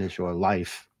factory finish or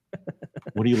life.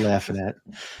 What are you laughing at?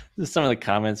 Some of the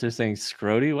comments are saying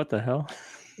Scrody. What the hell?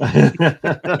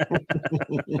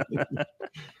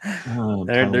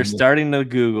 They're starting to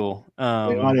Google. They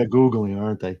are Googling,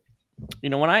 aren't they?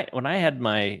 When I had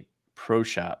my pro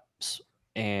shops,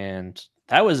 and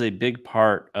that was a big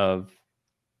part of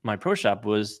my pro shop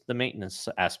was the maintenance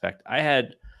aspect. I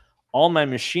had all my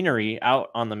machinery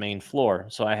out on the main floor.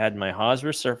 So I had my Haas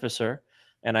resurfacer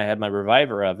and I had my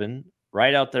Reviver oven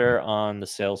right out there on the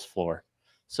sales floor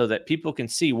so that people can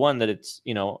see, one, that it's,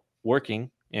 working,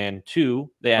 and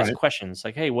 2, they ask questions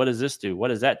like, hey, what does this do? What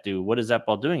does that do? What is that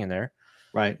ball doing in there?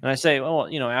 Right. And I say, well,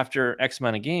 after X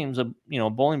amount of games,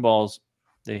 bowling balls,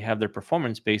 they have their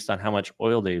performance based on how much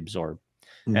oil they absorb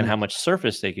and how much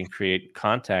surface they can create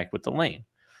contact with the lane.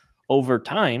 Over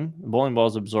time, bowling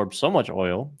balls absorb so much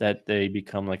oil that they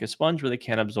become like a sponge where they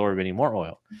can't absorb any more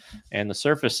oil. And the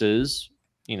surfaces,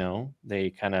 they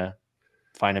kind of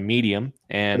find a medium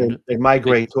and they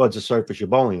migrate towards the surface you're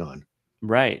bowling on.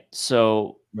 Right.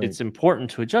 So it's important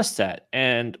to adjust that.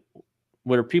 And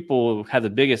where people have the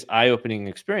biggest eye-opening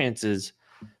experience is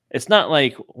it's not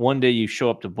like one day you show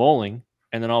up to bowling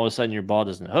and then all of a sudden your ball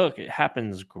doesn't hook. It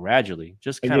happens gradually.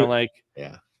 Just kind of like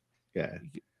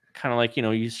kind of like,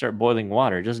 you start boiling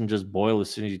water. It doesn't just boil as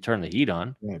soon as you turn the heat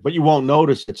on. Yeah, but you won't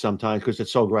notice it sometimes because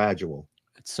it's so gradual.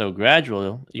 It's so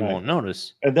gradual, you won't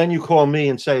notice. And then you call me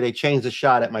and say they changed the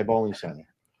shot at my bowling center.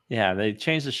 Yeah, they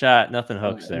changed the shot. Nothing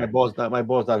hooks there. My ball's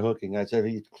not hooking. I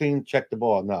said, you clean, check the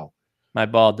ball. No. My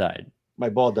ball died. My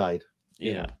ball died.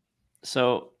 Yeah.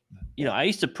 So, I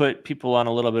used to put people on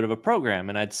a little bit of a program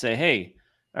and I'd say, hey,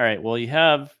 all right, well,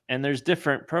 and there's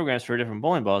different programs for different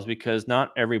bowling balls because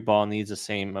not every ball needs the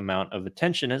same amount of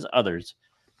attention as others.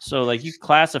 So like you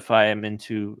classify them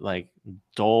into like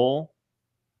dull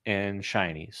and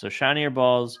shiny. So shinier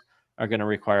balls are going to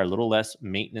require a little less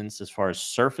maintenance as far as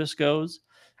surface goes.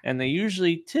 And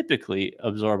they typically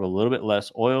absorb a little bit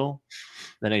less oil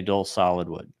than a dull solid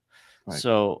would. Right.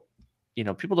 So,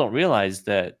 people don't realize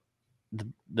that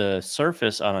the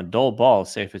surface on a dull ball,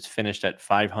 say if it's finished at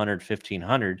 500,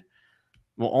 1500,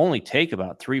 will only take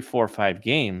about 3, 4, 5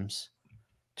 games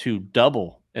to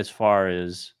double as far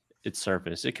as its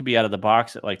surface. It could be out of the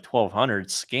box at like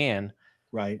 1200 scan,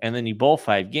 right? And then you bowl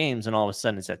 5 games, and all of a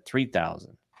sudden it's at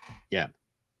 3000. Yeah.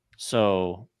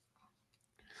 So,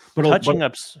 touching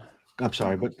ups. I'm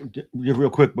sorry, but real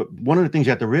quick. But one of the things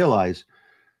you have to realize,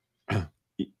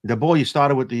 the ball you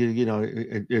started with,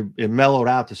 it mellowed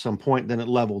out to some point, then it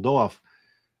leveled off,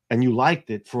 and you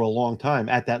liked it for a long time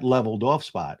at that leveled off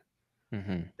spot.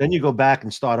 Mm-hmm. Then you go back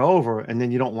and start over, and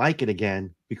then you don't like it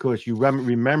again because you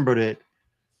remembered it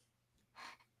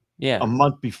a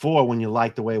month before when you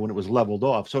liked the way when it was leveled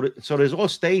off. So there's all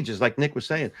stages, like Nick was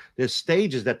saying. There's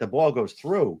stages that the ball goes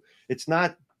through. It's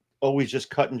not always just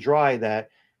cut and dry that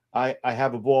I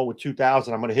have a ball with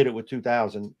 2000, I'm going to hit it with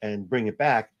 2000 and bring it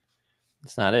back.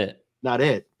 It's not it. Not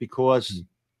it, because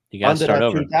you got to start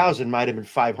over. 2000 might have been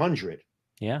 500.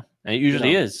 Yeah, and it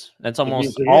usually is. That's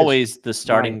almost always the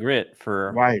starting grit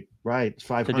for right. It's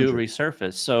 500 to do a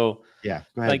resurface. So yeah,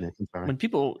 go ahead, like Nick, when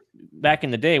people back in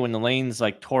the day when the lanes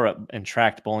like tore up and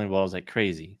tracked bowling balls like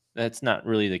crazy, that's not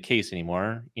really the case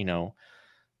anymore.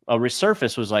 A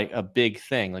resurface was like a big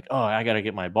thing. Like, oh, I got to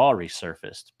get my ball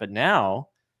resurfaced. But now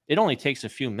it only takes a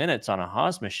few minutes on a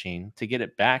Haas machine to get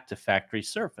it back to factory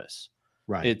surface.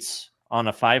 Right. It's on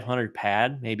a 500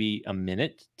 pad, maybe a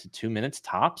minute to 2 minutes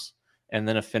tops. And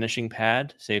then a finishing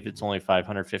pad, say if it's only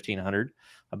 500, 1500,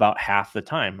 about half the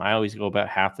time. I always go about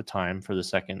half the time for the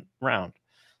second round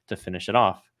to finish it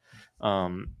off.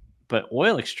 But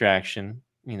oil extraction,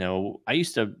 I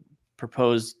used to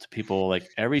propose to people like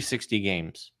every 60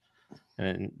 games.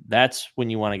 And that's when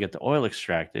you want to get the oil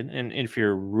extracted. And if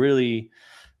you're really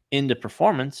into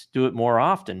performance, do it more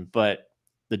often. But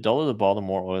the duller the ball, the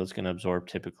more oil it's going to absorb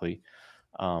typically.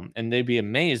 And they'd be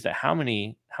amazed at how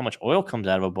much oil comes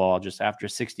out of a ball just after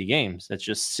 60 games that's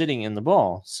just sitting in the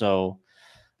ball. So,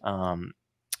 and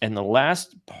the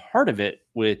last part of it,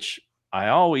 which I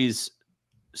always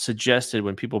suggested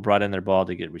when people brought in their ball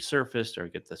to get resurfaced or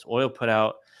get this oil put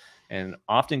out, and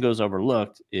often goes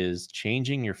overlooked, is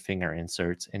changing your finger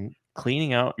inserts and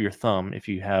cleaning out your thumb if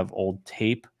you have old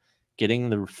tape, getting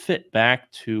the fit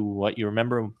back to what you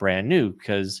remember brand new.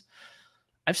 Because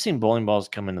I've seen bowling balls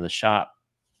come into the shop,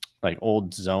 like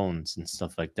old zones and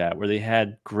stuff like that, where they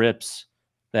had grips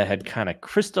that had kind of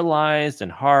crystallized and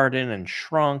hardened and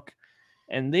shrunk.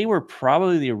 And they were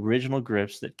probably the original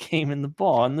grips that came in the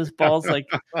ball. And this ball's like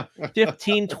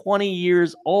 15, 20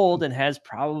 years old and has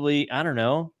probably, I don't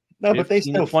know, no, but they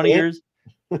still 20 fit. years.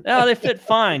 No, they fit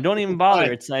fine. Don't even bother.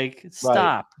 Right. It's like,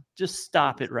 stop. Just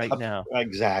stop it right now.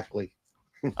 Exactly.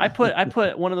 I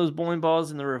put one of those bowling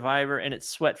balls in the Reviver, and it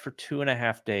sweat for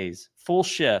 2.5 days, full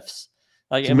shifts.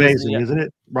 Like, it's amazing, isn't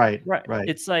it? Right.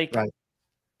 It's like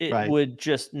it would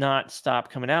just not stop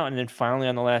coming out, and then finally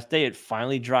on the last day, it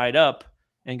finally dried up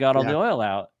and got all the oil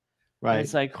out. Right. And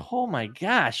it's like, oh my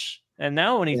gosh! And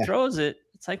now when he throws it,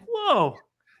 it's like, whoa.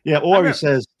 Yeah. Or he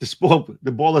says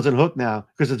the ball doesn't hook now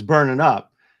because it's burning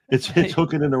up. It's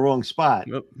hooking in the wrong spot.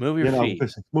 Move your feet.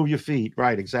 Move your feet.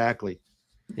 Right. Exactly.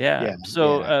 Yeah.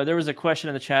 So there was a question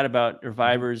in the chat about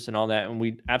Revivers and all that, and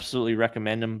we absolutely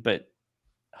recommend them. But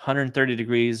 130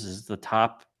 degrees is the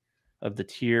top of the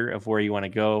tier of where you want to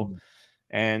go.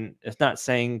 And it's not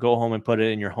saying go home and put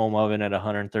it in your home oven at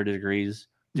 130 degrees.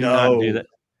 Do not do that.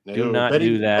 Do not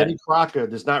do that. Betty Crocker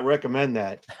does not recommend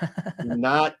that.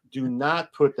 do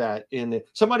not put that in there.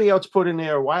 Somebody else put in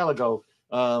there a while ago.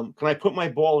 Can I put my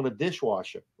ball in a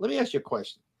dishwasher? Let me ask you a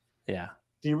question. Yeah.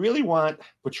 Do you really want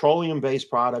petroleum-based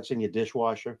products in your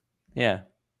dishwasher? Yeah.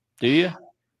 Do you?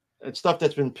 It's stuff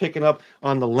that's been picking up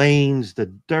on the lanes, the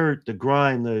dirt, the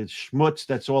grime, the schmutz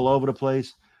that's all over the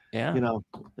place. Yeah.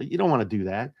 You don't want to do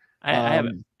that. I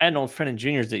had an old friend in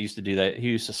juniors that used to do that. He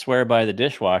used to swear by the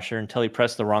dishwasher until he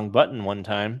pressed the wrong button one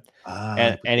time.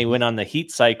 And he went on the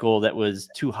heat cycle that was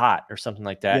too hot or something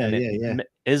like that.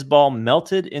 His ball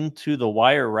melted into the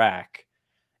wire rack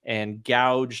and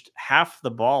gouged half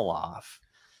the ball off.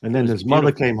 And then his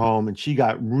mother came home and she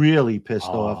got really pissed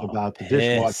off about the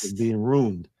dishwasher being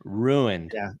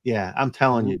ruined. Yeah. I'm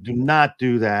telling you, do not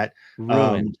do that.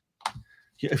 Ruined.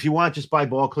 If you want, just buy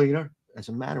ball cleaner. As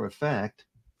a matter of fact,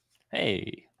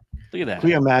 hey, look at that.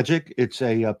 Clear Magic. It's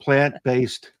a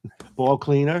plant-based ball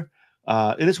cleaner.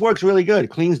 And this works really good. It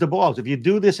cleans the balls. If you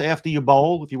do this after you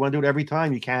bowl, if you want to do it every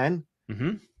time, you can.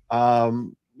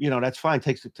 That's fine.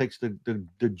 Takes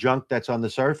the junk that's on the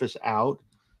surface out.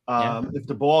 If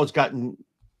the ball has gotten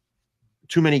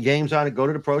too many games on it, go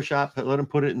to the pro shop, let them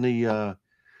put it in the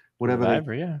whatever.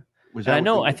 Reviver, Was And that I what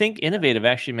know, I think Innovative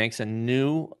actually makes a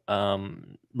new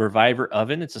Reviver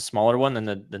oven. It's a smaller one than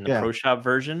the Yeah. Pro Shop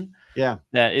version. Yeah.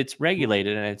 That it's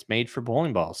regulated and it's made for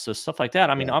bowling balls. So stuff like that.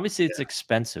 I mean, Yeah. obviously it's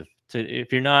expensive to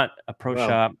if you're not a pro Well,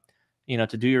 shop, you know,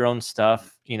 to do your own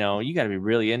stuff, you know, you got to be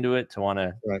really into it to want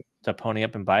right. to pony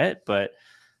up and buy it. But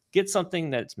get something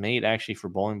that's made actually for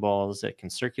bowling balls that can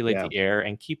circulate Yeah. the air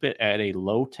and keep it at a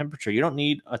low temperature. You don't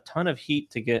need a ton of heat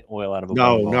to get oil out of a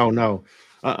No, bowling ball.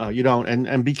 no. You don't.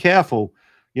 And be careful,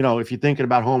 you know, if you're thinking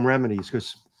about home remedies,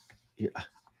 because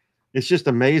it's just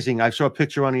amazing. I saw a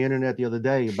picture on the internet the other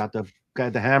day about the guy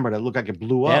at the hammer that looked like it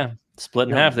blew up. Yeah, split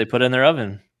in You half. know, They put it in their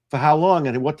oven. for how long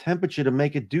and at what temperature to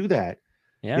make it do that?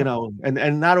 Yeah. You know,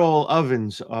 and not all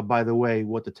ovens are, by the way,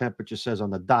 what the temperature says on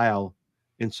the dial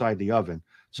inside the oven.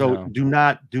 So No. do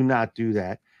not do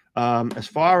that. As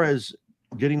far as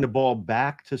getting the ball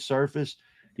back to surface,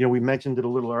 you know, we mentioned it a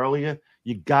little earlier.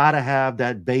 You got to have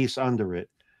that base under it.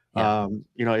 Yeah.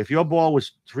 You know, if your ball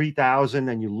was 3,000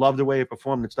 and you love the way it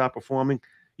performed and stopped performing,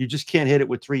 you just can't hit it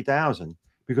with 3,000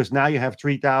 because now you have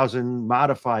 3,000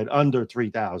 modified under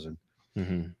 3,000.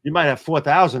 You might have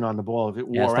 4,000 on the ball if it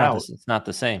wore out. It's not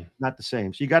the same. Not the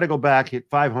same. So you got to go back, hit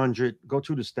 500, go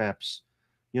through the steps.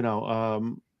 You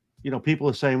know, people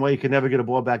are saying, well, you can never get a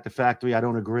ball back to factory. I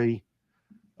don't agree.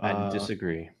 I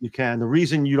disagree. You can. The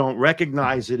reason you don't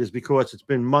recognize it is because it's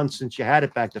been months since you had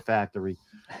it back to factory,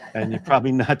 and you're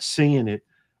probably not seeing it.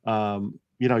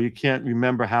 You know, you can't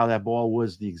remember how that ball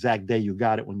was the exact day you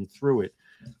got it when you threw it.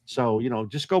 So, you know,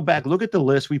 just go back, look at the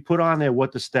list. We put on there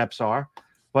what the steps are.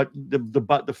 But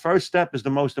the first step is the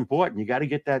most important. You got to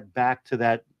get that back to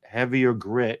that heavier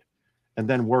grit and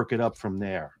then work it up from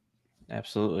there.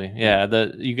 Absolutely. Yeah.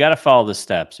 You got to follow the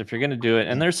steps if you're going to do it.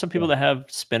 And there's some people that have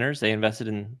spinners. They invested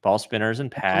in ball spinners and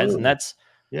pads, and that's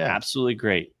absolutely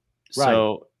great. Right.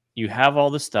 So you have all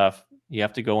the stuff. You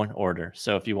have to go in order.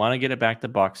 So if you want to get it back to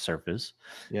box surface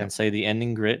and say the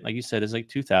ending grit, like you said, is like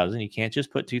 2,000, you can't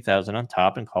just put 2,000 on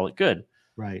top and call it good.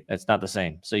 Right. That's not the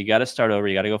same. So you got to start over.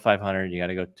 You got to go 500. You got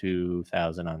to go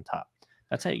 2,000 on top.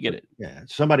 That's how you get it. Yeah.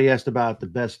 Somebody asked about the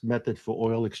best method for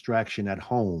oil extraction at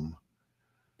home.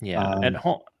 Yeah. At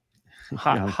home,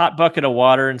 hot bucket of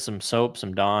water and some soap,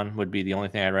 some Dawn would be the only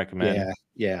thing I'd recommend. Yeah.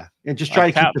 Yeah. And just try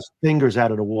to keep the fingers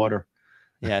out of the water.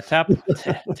 Yeah.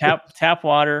 Tap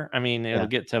water. I mean, it'll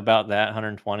get to about that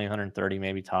 120, 130,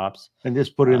 maybe tops. And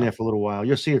just put it in there for a little while.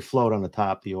 You'll see it float on the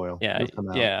top, the oil. Yeah.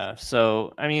 Yeah.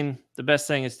 So, I mean, the best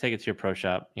thing is take it to your pro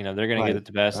shop. You know, they're going to get it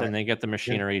the best and they get the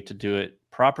machinery to do it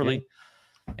properly.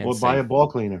 Yeah. Or buy a ball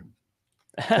cleaner.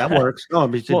 That works.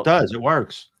 No, it does. It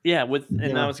works. Yeah.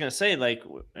 And I was going to say, like,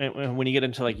 when you get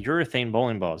into like urethane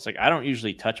bowling balls, like I don't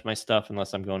usually touch my stuff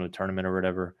unless I'm going to a tournament or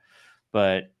whatever,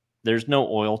 but there's no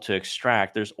oil to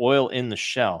extract. There's oil in the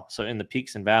shell. So in the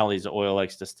peaks and valleys, the oil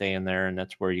likes to stay in there, and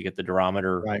that's where you get the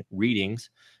durometer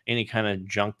readings, any kind of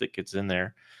junk that gets in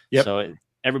there. Yep. So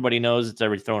everybody knows it's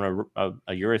every throwing a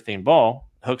urethane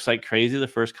ball. Hooks like crazy the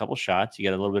first couple shots. You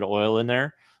get a little bit of oil in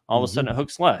there. All of a sudden, it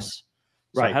hooks less.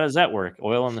 So how does that work?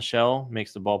 Oil in the shell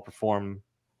makes the ball perform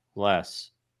less.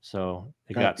 So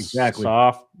it got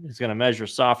soft. It's going to measure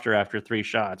softer after 3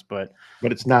 shots, but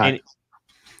it's not.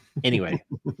 Anyway,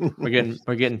 we're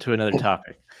getting to another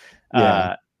topic.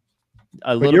 A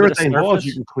little bit of surface. Balls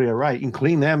you can clear, right? You can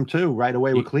clean them too right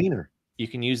away with cleaner. You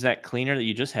can use that cleaner that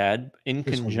you just had in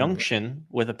conjunction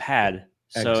with a pad.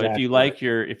 So if you like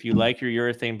your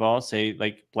urethane ball, say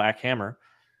like Black Hammer,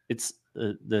 it's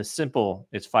the simple.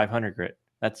 It's 500 grit.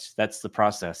 That's the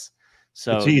process.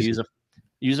 So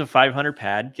use a 500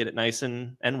 pad, get it nice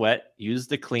and wet. Use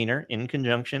the cleaner in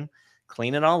conjunction.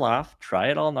 Clean it all off, try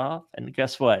it all off, and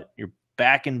guess what? You're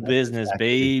back in business,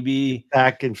 baby.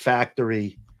 Back in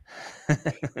factory.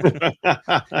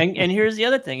 and here's the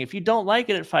other thing: if you don't like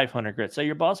it at 500 grit, say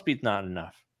your ball speed's not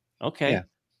enough, okay,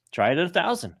 try it at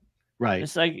 1,000. Right.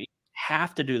 It's like you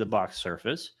have to do the box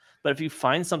surface, but if you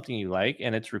find something you like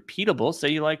and it's repeatable, say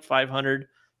you like 500,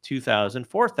 2,000,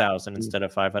 4,000 instead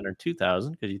of 500,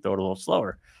 2,000 because you throw it a little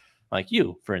slower, like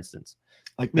you, for instance,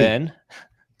 like me. Then.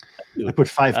 I put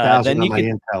 5,000 on my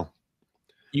Intel.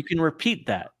 You can repeat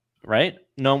that, right?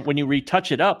 No, when you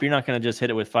retouch it up, you're not going to just hit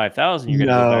it with 5,000. You're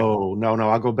no.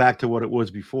 I'll go back to what it was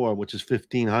before, which is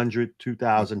 1,500,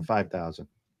 2,000, 5,000.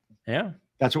 Yeah,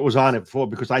 that's what was on it before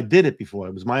because I did it before.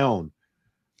 It was my own.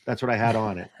 That's what I had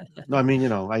on it. No, I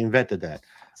mean, I invented that.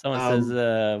 Someone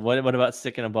says, "What about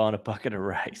sticking a ball in a bucket of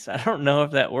rice?" I don't know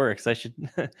if that works. I should.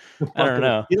 I don't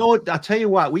know. You know what? I'll tell you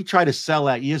what. We tried to sell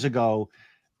that years ago.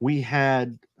 We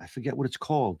had, I forget what it's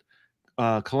called,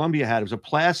 Columbia had. It was a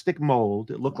plastic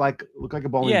mold. It looked like a bowling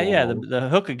ball. Yeah, the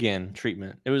hook again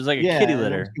treatment. It was like a Yeah, kitty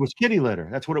litter. It was kitty litter.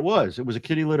 That's what it was. It was a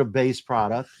kitty litter based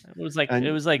product. It was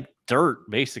like dirt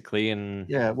basically. And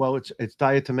yeah, well, it's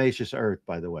diatomaceous earth,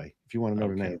 by the way. If you want to know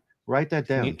the name, write that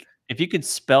down. If you could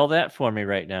spell that for me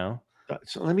right now.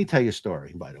 So let me tell you a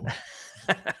story, by the way.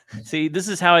 See, this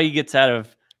is how he gets out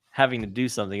of having to do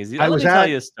something. Let me tell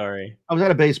you a story. I was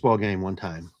at a baseball game one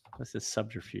time. This is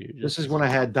subterfuge. This is when I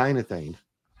had Dynathane.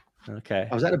 Okay.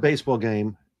 I was at a baseball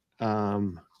game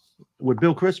with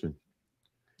Bill Crispin.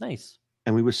 Nice.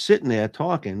 And we were sitting there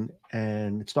talking,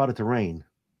 and it started to rain.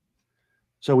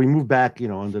 So we moved back,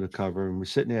 under the cover, and we're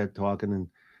sitting there talking. And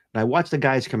I watched the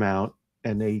guys come out,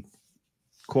 and they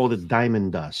called it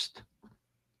diamond dust.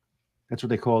 That's what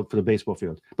they call it for the baseball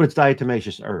field. But it's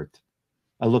diatomaceous earth.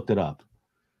 I looked it up.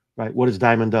 Right? What is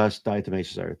diamond dust?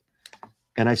 Diatomaceous earth.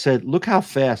 And I said, look how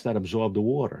fast that absorbed the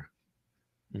water.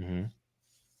 Mm-hmm.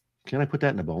 Can I put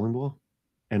that in a bowling ball?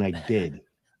 And I did.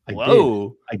 I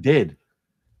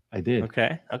did.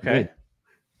 Okay.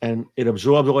 And it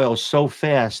absorbed oil so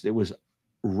fast, it was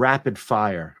rapid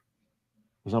fire.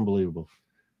 It was unbelievable.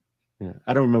 Yeah,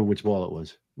 I don't remember which ball it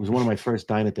was. It was one of my first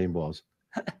Dynathane balls.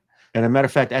 And as a matter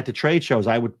of fact, at the trade shows,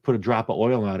 I would put a drop of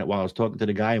oil on it while I was talking to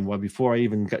the guy, and before I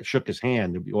even shook his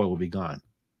hand, the oil would be gone.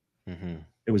 Mm-hmm.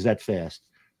 It was that fast.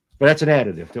 But that's an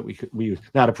additive that we use.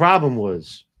 Now the problem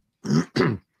was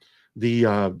the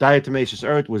diatomaceous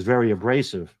earth was very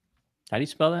abrasive. How do you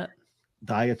spell that?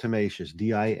 Diatomaceous,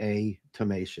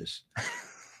 D-I-A-tomaceous.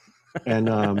 And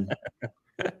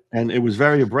it was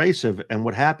very abrasive. And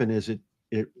what happened is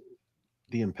the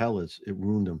impellers, it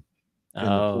ruined them. The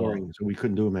pouring, so we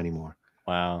couldn't do them anymore.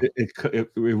 Wow. It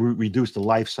reduced the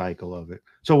life cycle of it.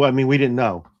 So, I mean, we didn't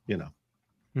know,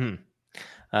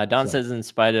 Don says, in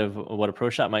spite of what a pro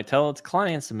shop might tell its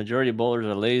clients, the majority of bowlers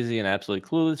are lazy and absolutely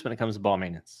clueless when it comes to ball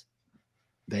maintenance.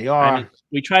 They are. I mean,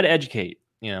 we try to educate.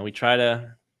 We try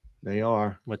to. They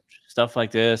are. With stuff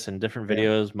like this and different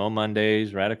videos, Mo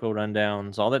Mondays, radical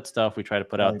rundowns, all that stuff we try to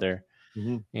put out there,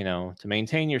 to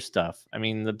maintain your stuff. I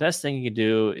mean, the best thing you can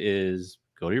do is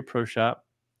go to your pro shop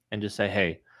and just say,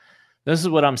 hey, this is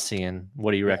what I'm seeing.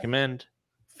 What do you recommend?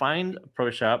 Find a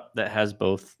pro shop that has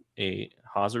both a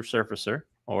Hauser surfacer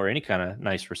or any kind of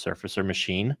nice resurfacer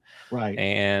machine, right,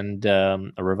 and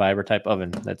a reviver type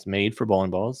oven that's made for bowling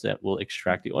balls that will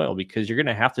extract the oil, because you're going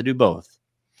to have to do both,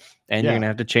 and you're going to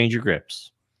have to change your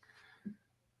grips.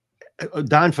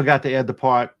 Don forgot to add the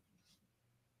part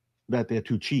that they're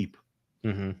too cheap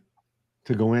to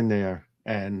go in there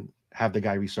and have the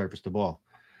guy resurface the ball.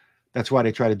 That's why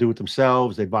they try to do it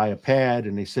themselves. They buy a pad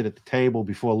and they sit at the table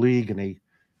before league and they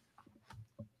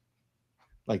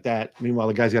like that. Meanwhile,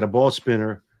 the guy's got a ball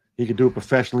spinner. He could do it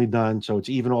professionally done, so it's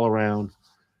even all around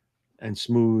and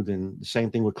smooth. And the same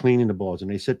thing with cleaning the balls.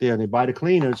 And they sit there and they buy the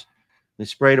cleaners, they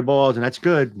spray the balls, and that's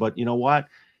good. But you know what?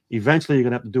 Eventually, you're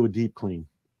gonna have to do a deep clean.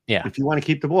 Yeah. If you want to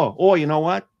keep the ball, or you know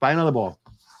what? Buy another ball.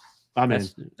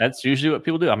 That's usually what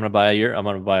people do. I'm gonna buy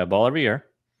a ball every year.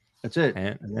 That's it.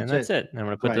 And that's it. I'm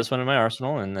gonna put this one in my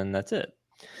arsenal, and then that's it.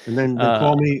 And then they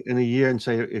call me in a year and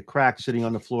say it cracked sitting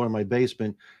on the floor in my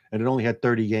basement, and it only had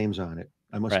 30 games on it.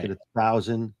 I must get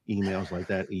 1,000 emails like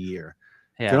that a year.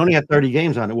 Yeah. If it only had 30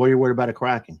 games on it, what are you worried about it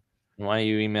cracking? Why are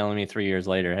you emailing me 3 years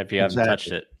later if you haven't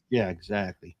touched it? Yeah,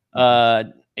 exactly.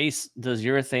 Ace, does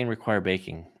urethane require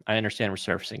baking? I understand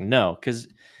resurfacing. No, because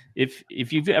if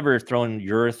you've ever thrown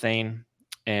urethane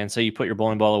and say you put your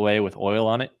bowling ball away with oil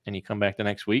on it and you come back the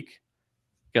next week,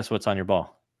 guess what's on your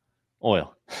ball?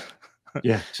 Oil.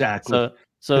 Yeah, exactly.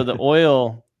 So the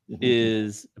oil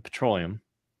is petroleum.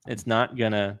 It's not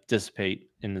gonna dissipate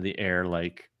into the air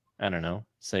like, I don't know,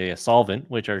 say a solvent,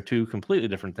 which are two completely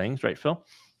different things, right, Phil?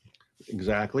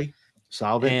 Exactly.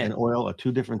 Solvent and oil are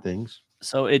two different things.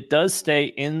 So it does stay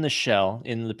in the shell,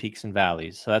 in the peaks and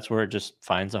valleys. So that's where it just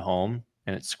finds a home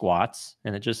and it squats,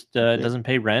 and it just doesn't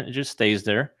pay rent. It just stays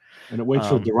there. And it waits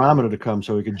for the durometer to come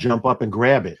so it can jump up and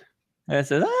grab it. And it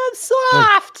says, I'm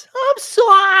soft. I'm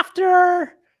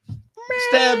softer.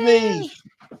 Stab me.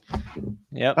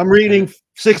 Yep. I'm reading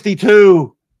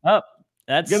 62. Oh,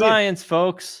 that's science,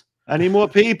 folks. I need more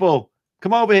people.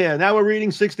 Come over here. Now we're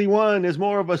reading 61. There's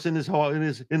more of us in this hall,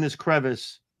 in this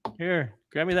crevice. Here,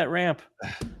 grab me that ramp.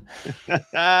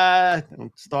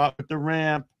 Don't start with the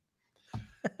ramp.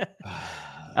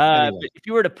 Anyway. But if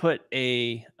you were to put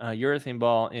a urethane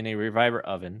ball in a reviver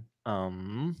oven,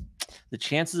 the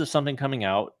chances of something coming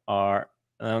out are,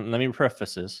 let me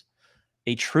preface this,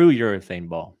 a true urethane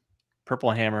ball,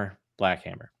 purple hammer, black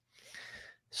hammer.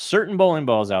 Certain bowling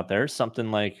balls out there, something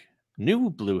like new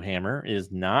blue hammer,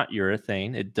 is not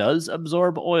urethane. It does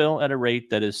absorb oil at a rate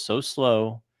that is so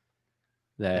slow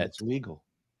That's legal.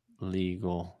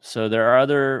 Legal. So there are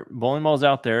other bowling balls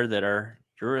out there that are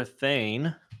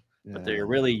urethane, but they're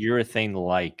really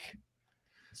urethane-like.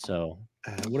 So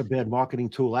what a bad marketing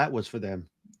tool that was for them.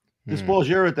 This ball's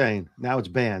urethane. Now it's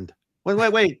banned.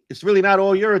 Wait. It's really not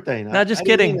all urethane. No, just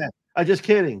kidding. I'm just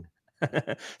kidding.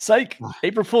 Psych.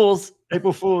 April Fools.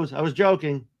 April Fools. I was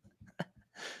joking.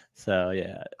 So,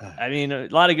 yeah. I mean, a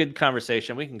lot of good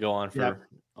conversation. We can go on for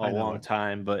a long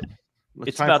time, but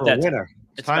it's about that winner.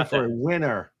 It's time for a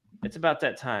winner. It's about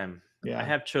that time. Yeah. I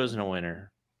have chosen a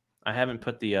winner. I haven't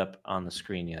put the up on the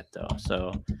screen yet, though.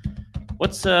 So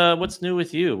what's new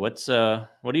with you? What are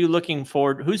you looking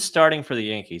forward? Who's starting for the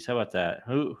Yankees? How about that?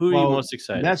 Who are you most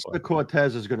excited for? Nestor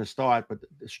Cortez is going to start, but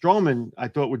Stroman I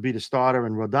thought would be the starter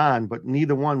and Rodon, but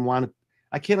neither one wanted.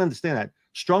 I can't understand that.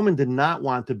 Stroman did not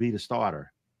want to be the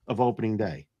starter of opening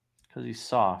day because he's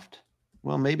soft.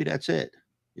 Well, maybe that's it.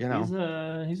 You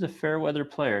know, he's a fair weather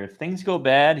player. If things go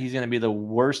bad, he's going to be the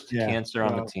worst cancer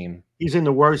on the team. He's in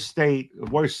the worst state,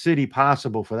 worst city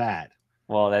possible for that.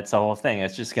 Well, that's the whole thing.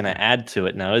 It's just going to add to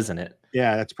it now, isn't it?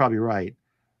 Yeah, that's probably right.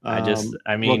 I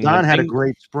mean, Rodon had a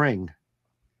great spring.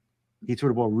 He threw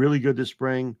the ball really good this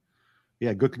spring.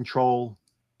 Yeah, good control.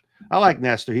 I like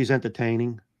Nestor. He's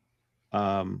entertaining.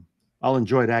 I'll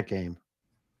enjoy that game.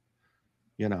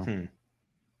 You know.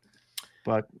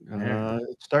 But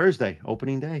it's Thursday,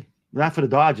 opening day. Not for the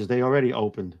Dodgers. They already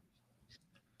opened.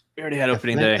 We already had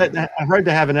opening day. I heard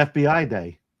they have an FBI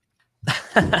day.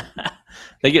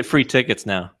 They get free tickets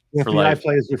now. The FBI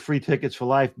players get free tickets for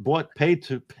life. Paid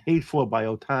for by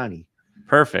Ohtani.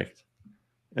 Perfect.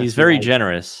 He's very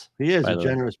generous. He is a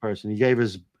generous person. He gave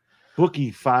his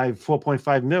bookie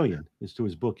 $4.5 million is to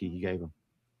his bookie. He gave him.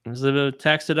 It was a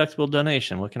tax deductible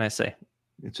donation. What can I say?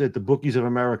 It's the Bookies of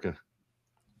America.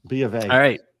 B of A. All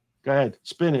right. Go ahead.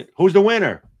 Spin it. Who's the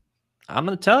winner? I'm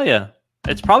going to tell you.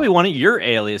 It's probably one of your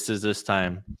aliases this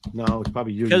time. No, it's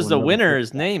probably you. Because the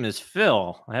winner's name is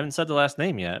Phil. I haven't said the last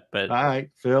name yet, but all right,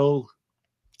 Phil.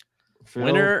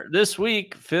 Winner this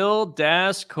week, Phil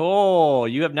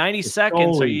Dascole. You have 90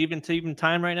 seconds. Are you even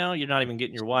time right now? You're not even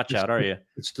getting your watch out, are you?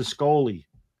 It's Dascole.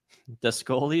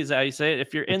 Dascole is that how you say it?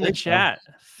 If you're in the chat,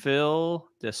 Phil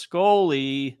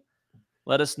Dascole.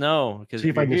 Let us know because see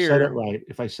if I just said it right.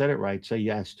 If I said it right, say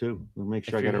yes too. We'll make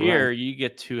sure I get it right. Here, you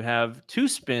get to have 2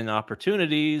 spin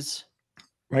opportunities.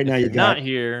 Right now, you're not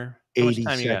here. 80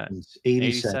 seconds.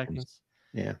 80 seconds.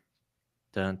 Yeah.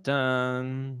 Dun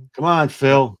dun. Come on,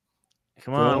 Phil.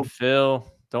 Come on, Phil.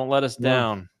 Don't let us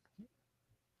down.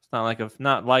 It's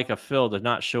not like a Phil to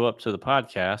not show up to the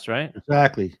podcast, right?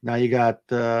 Exactly. Now you got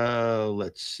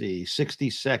let's see, 60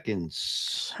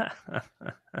 seconds.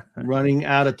 Running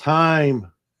out of time.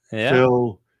 Yeah.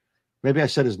 Phil. Maybe I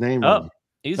said his name wrong.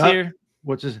 He's here.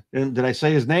 Did I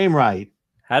say his name right?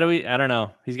 How do we? I don't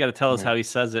know. He's got to tell us how he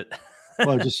says it.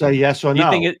 Well, just say yes or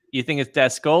no. You think it's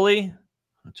Dascole?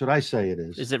 That's what I say it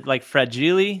is. Is it like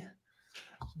Fragile?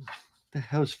 The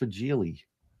hell's Fragile?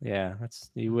 Yeah,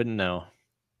 you wouldn't know.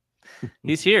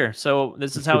 He's here. So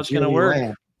this is how it's going to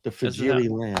work. The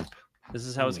Fragile lamp. This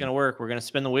is how it's going to work. We're going to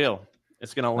spin the wheel.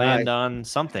 It's going to land on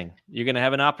something. You're going to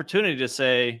have an opportunity to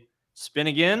say spin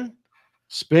again.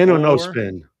 Spin or no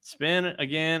spin. Spin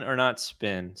again or not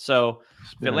spin. So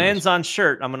if it lands on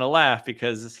shirt, I'm going to laugh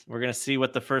because we're going to see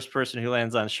what the first person who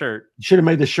lands on shirt. You should have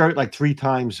made the shirt like 3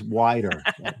 times wider.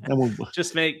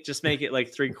 just make it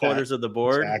like 3/4 of the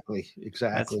board.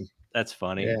 Exactly. That's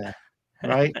funny. Yeah.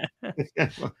 Right.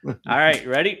 All right.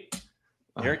 Ready?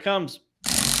 Here it comes.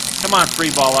 Come on, free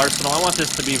ball Arsenal. I want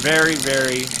this to be very,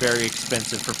 very, very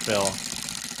expensive for Phil.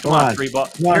 Come on, free ball.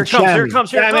 Here it comes.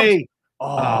 Here it comes.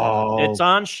 Oh, it's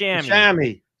on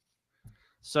Chamois.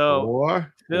 So,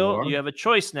 Phil, you have a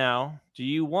choice now. Do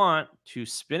you want to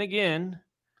spin again,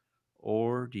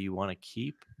 or do you want to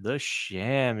keep the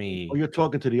chamois? Oh, you're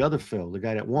talking to the other Phil, the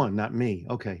guy that won, not me.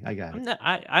 Okay, I got it.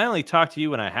 I only talk to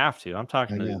you when I have to. I'm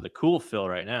talking to the cool Phil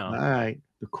right now. All right,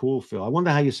 the cool Phil. I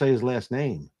wonder how you say his last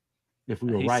name. If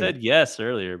we were right. He said yes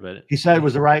earlier, but he said it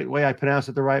was the right way. I pronounced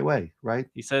it the right way, right?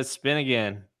 He says spin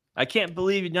again. I can't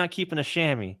believe you're not keeping a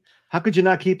chamois. How could you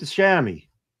not keep the chamois?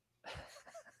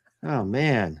 Oh,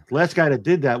 man. Last guy that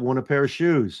did that won a pair of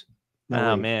shoes.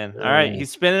 No, man. All right.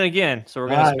 He's spinning again. So we're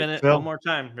going to spin it one more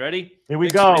time. Ready? Here we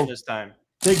go. This time.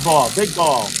 Big ball. Big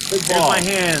ball. Big ball. Here's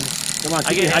my hand. Come on.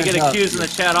 I get accused in the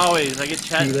chat always. I get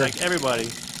chat like everybody.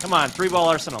 Come on. 3-ball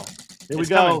Arsenal. Here we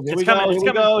go. Here we go. Here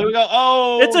we go. Here we go.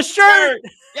 Oh, it's a shirt.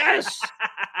 Yes.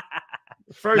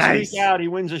 First week out, he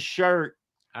wins a shirt.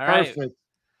 All right. Perfect.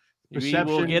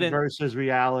 Perception versus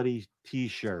reality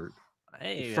T-shirt.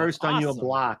 Hey, first on your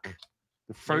block.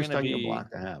 The first on your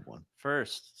block to have one.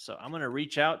 First. So I'm going to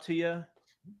reach out to you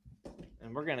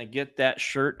And we're going to get that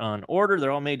shirt on order. They're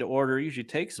all made to order. Usually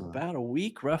takes about a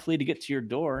week roughly to get to your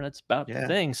door. And that's about the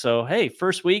thing. So, hey,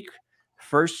 first week,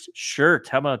 first shirt.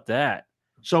 How about that?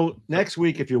 So next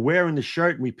week, if you're wearing the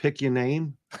shirt and we pick your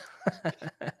name.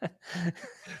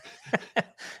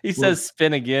 He says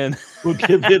spin again. We'll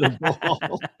give you the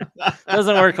ball.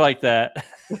 Doesn't work like that.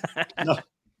 No.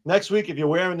 Next week, if you're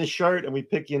wearing the shirt and we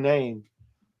pick your name.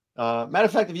 Matter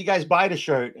of fact, if you guys buy the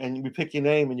shirt and we pick your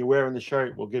name and you're wearing the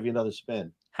shirt, we'll give you another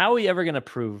spin. How are we ever going to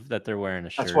prove that they're wearing a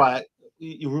shirt? That's why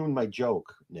you ruined my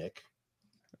joke, Nick.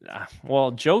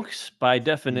 Well, jokes by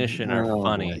definition are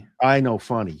funny. Boy. I know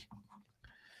funny.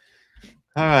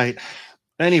 All right.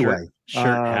 Anyway,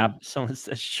 someone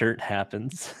says shirt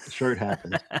happens. Shirt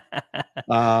happens.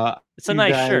 It's a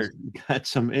nice shirt. Got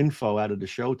some info out of the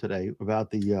show today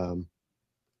about the.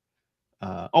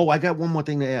 I got one more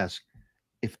thing to ask.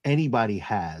 If anybody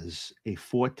has a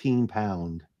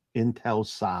 14-pound Intel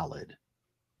Solid,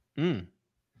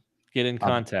 get in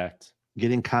contact.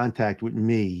 Get in contact with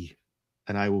me,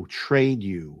 and I will trade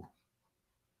you.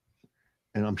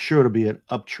 And I'm sure it'll be an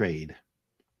uptrade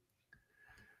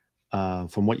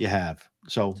from what you have.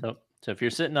 So if you're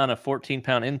sitting on a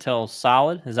 14-pound Intel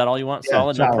Solid, is that all you want?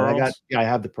 Solid, no pearls? I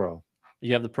have the Pro.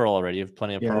 You have the Pearl already. You have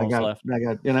plenty of pearls left.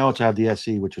 And I also have the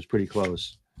SE, which was pretty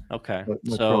close. Okay,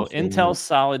 so Intel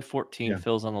Solid 14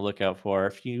 Phil's on the lookout for.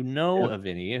 If you know of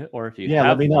any, or if you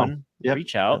have one,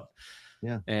 reach out.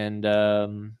 And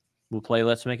we'll play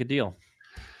Let's Make a Deal.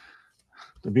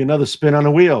 There'll be another spin on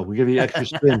the wheel. We give you extra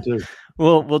spin too.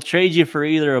 We'll trade you for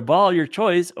either a ball, your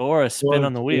choice, or a spin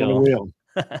on the wheel.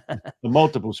 The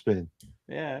multiple spin.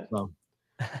 Yeah. So,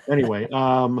 anyway,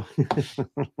 all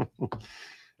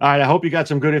right. I hope you got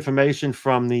some good information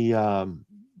from the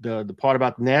part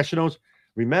about the Nationals.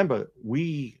 Remember,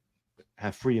 we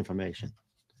have free information.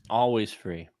 Always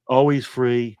free. Always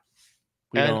free.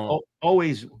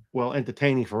 Always,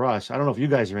 entertaining for us. I don't know if you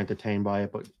guys are entertained by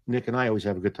it, but Nick and I always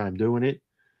have a good time doing it.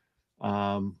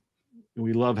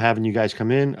 We love having you guys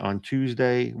come in on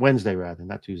Wednesday,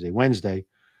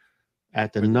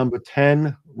 at the number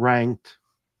 10 ranked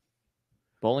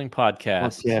bowling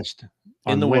podcast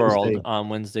in the world on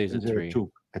Wednesdays at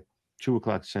 2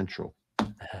 o'clock Central.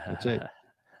 That's it.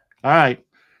 All right.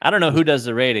 I don't know who does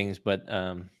the ratings, but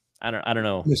I don't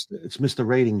know. It's Mr.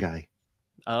 Rating Guy.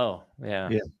 Oh, yeah.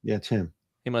 Yeah, it's him.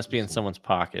 He must be in someone's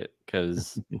pocket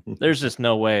because there's just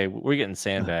no way we're getting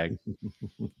sandbagged.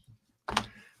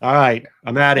 All right.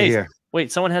 I'm out of here.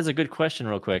 Wait, someone has a good question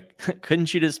real quick.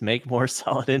 Couldn't you just make more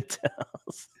Solid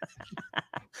Intels?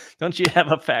 Don't you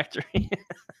have a factory?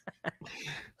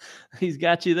 He's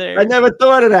got you there. I never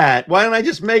thought of that. Why don't I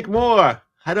just make more?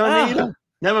 I don't need them.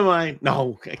 Never mind.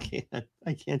 No, I can't.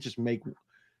 I can't just make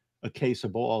a case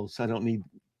of balls. I don't need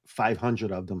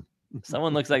 500 of them.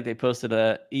 Someone looks like they posted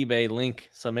a eBay link,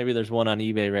 so maybe there's one on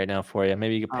eBay right now for you.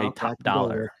 Maybe you can pay top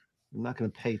dollar. I'm not going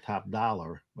to pay top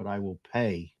dollar, but I will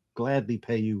gladly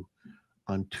pay you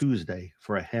on Tuesday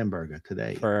for a hamburger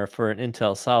today. For an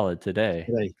Intel Solid today.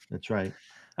 That's right.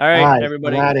 All right,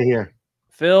 everybody. I'm out of here.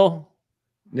 Phil,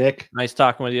 Nick, nice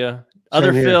talking with you.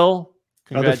 Other Phil,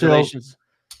 congratulations.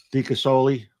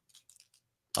 DiCasoli.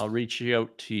 I'll reach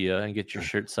out to you and get your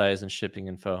shirt size and shipping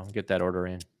info. Get that order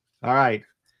in. All right.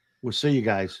 We'll see you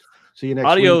guys. See you next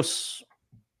week. Adios.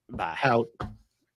 Bye. Out.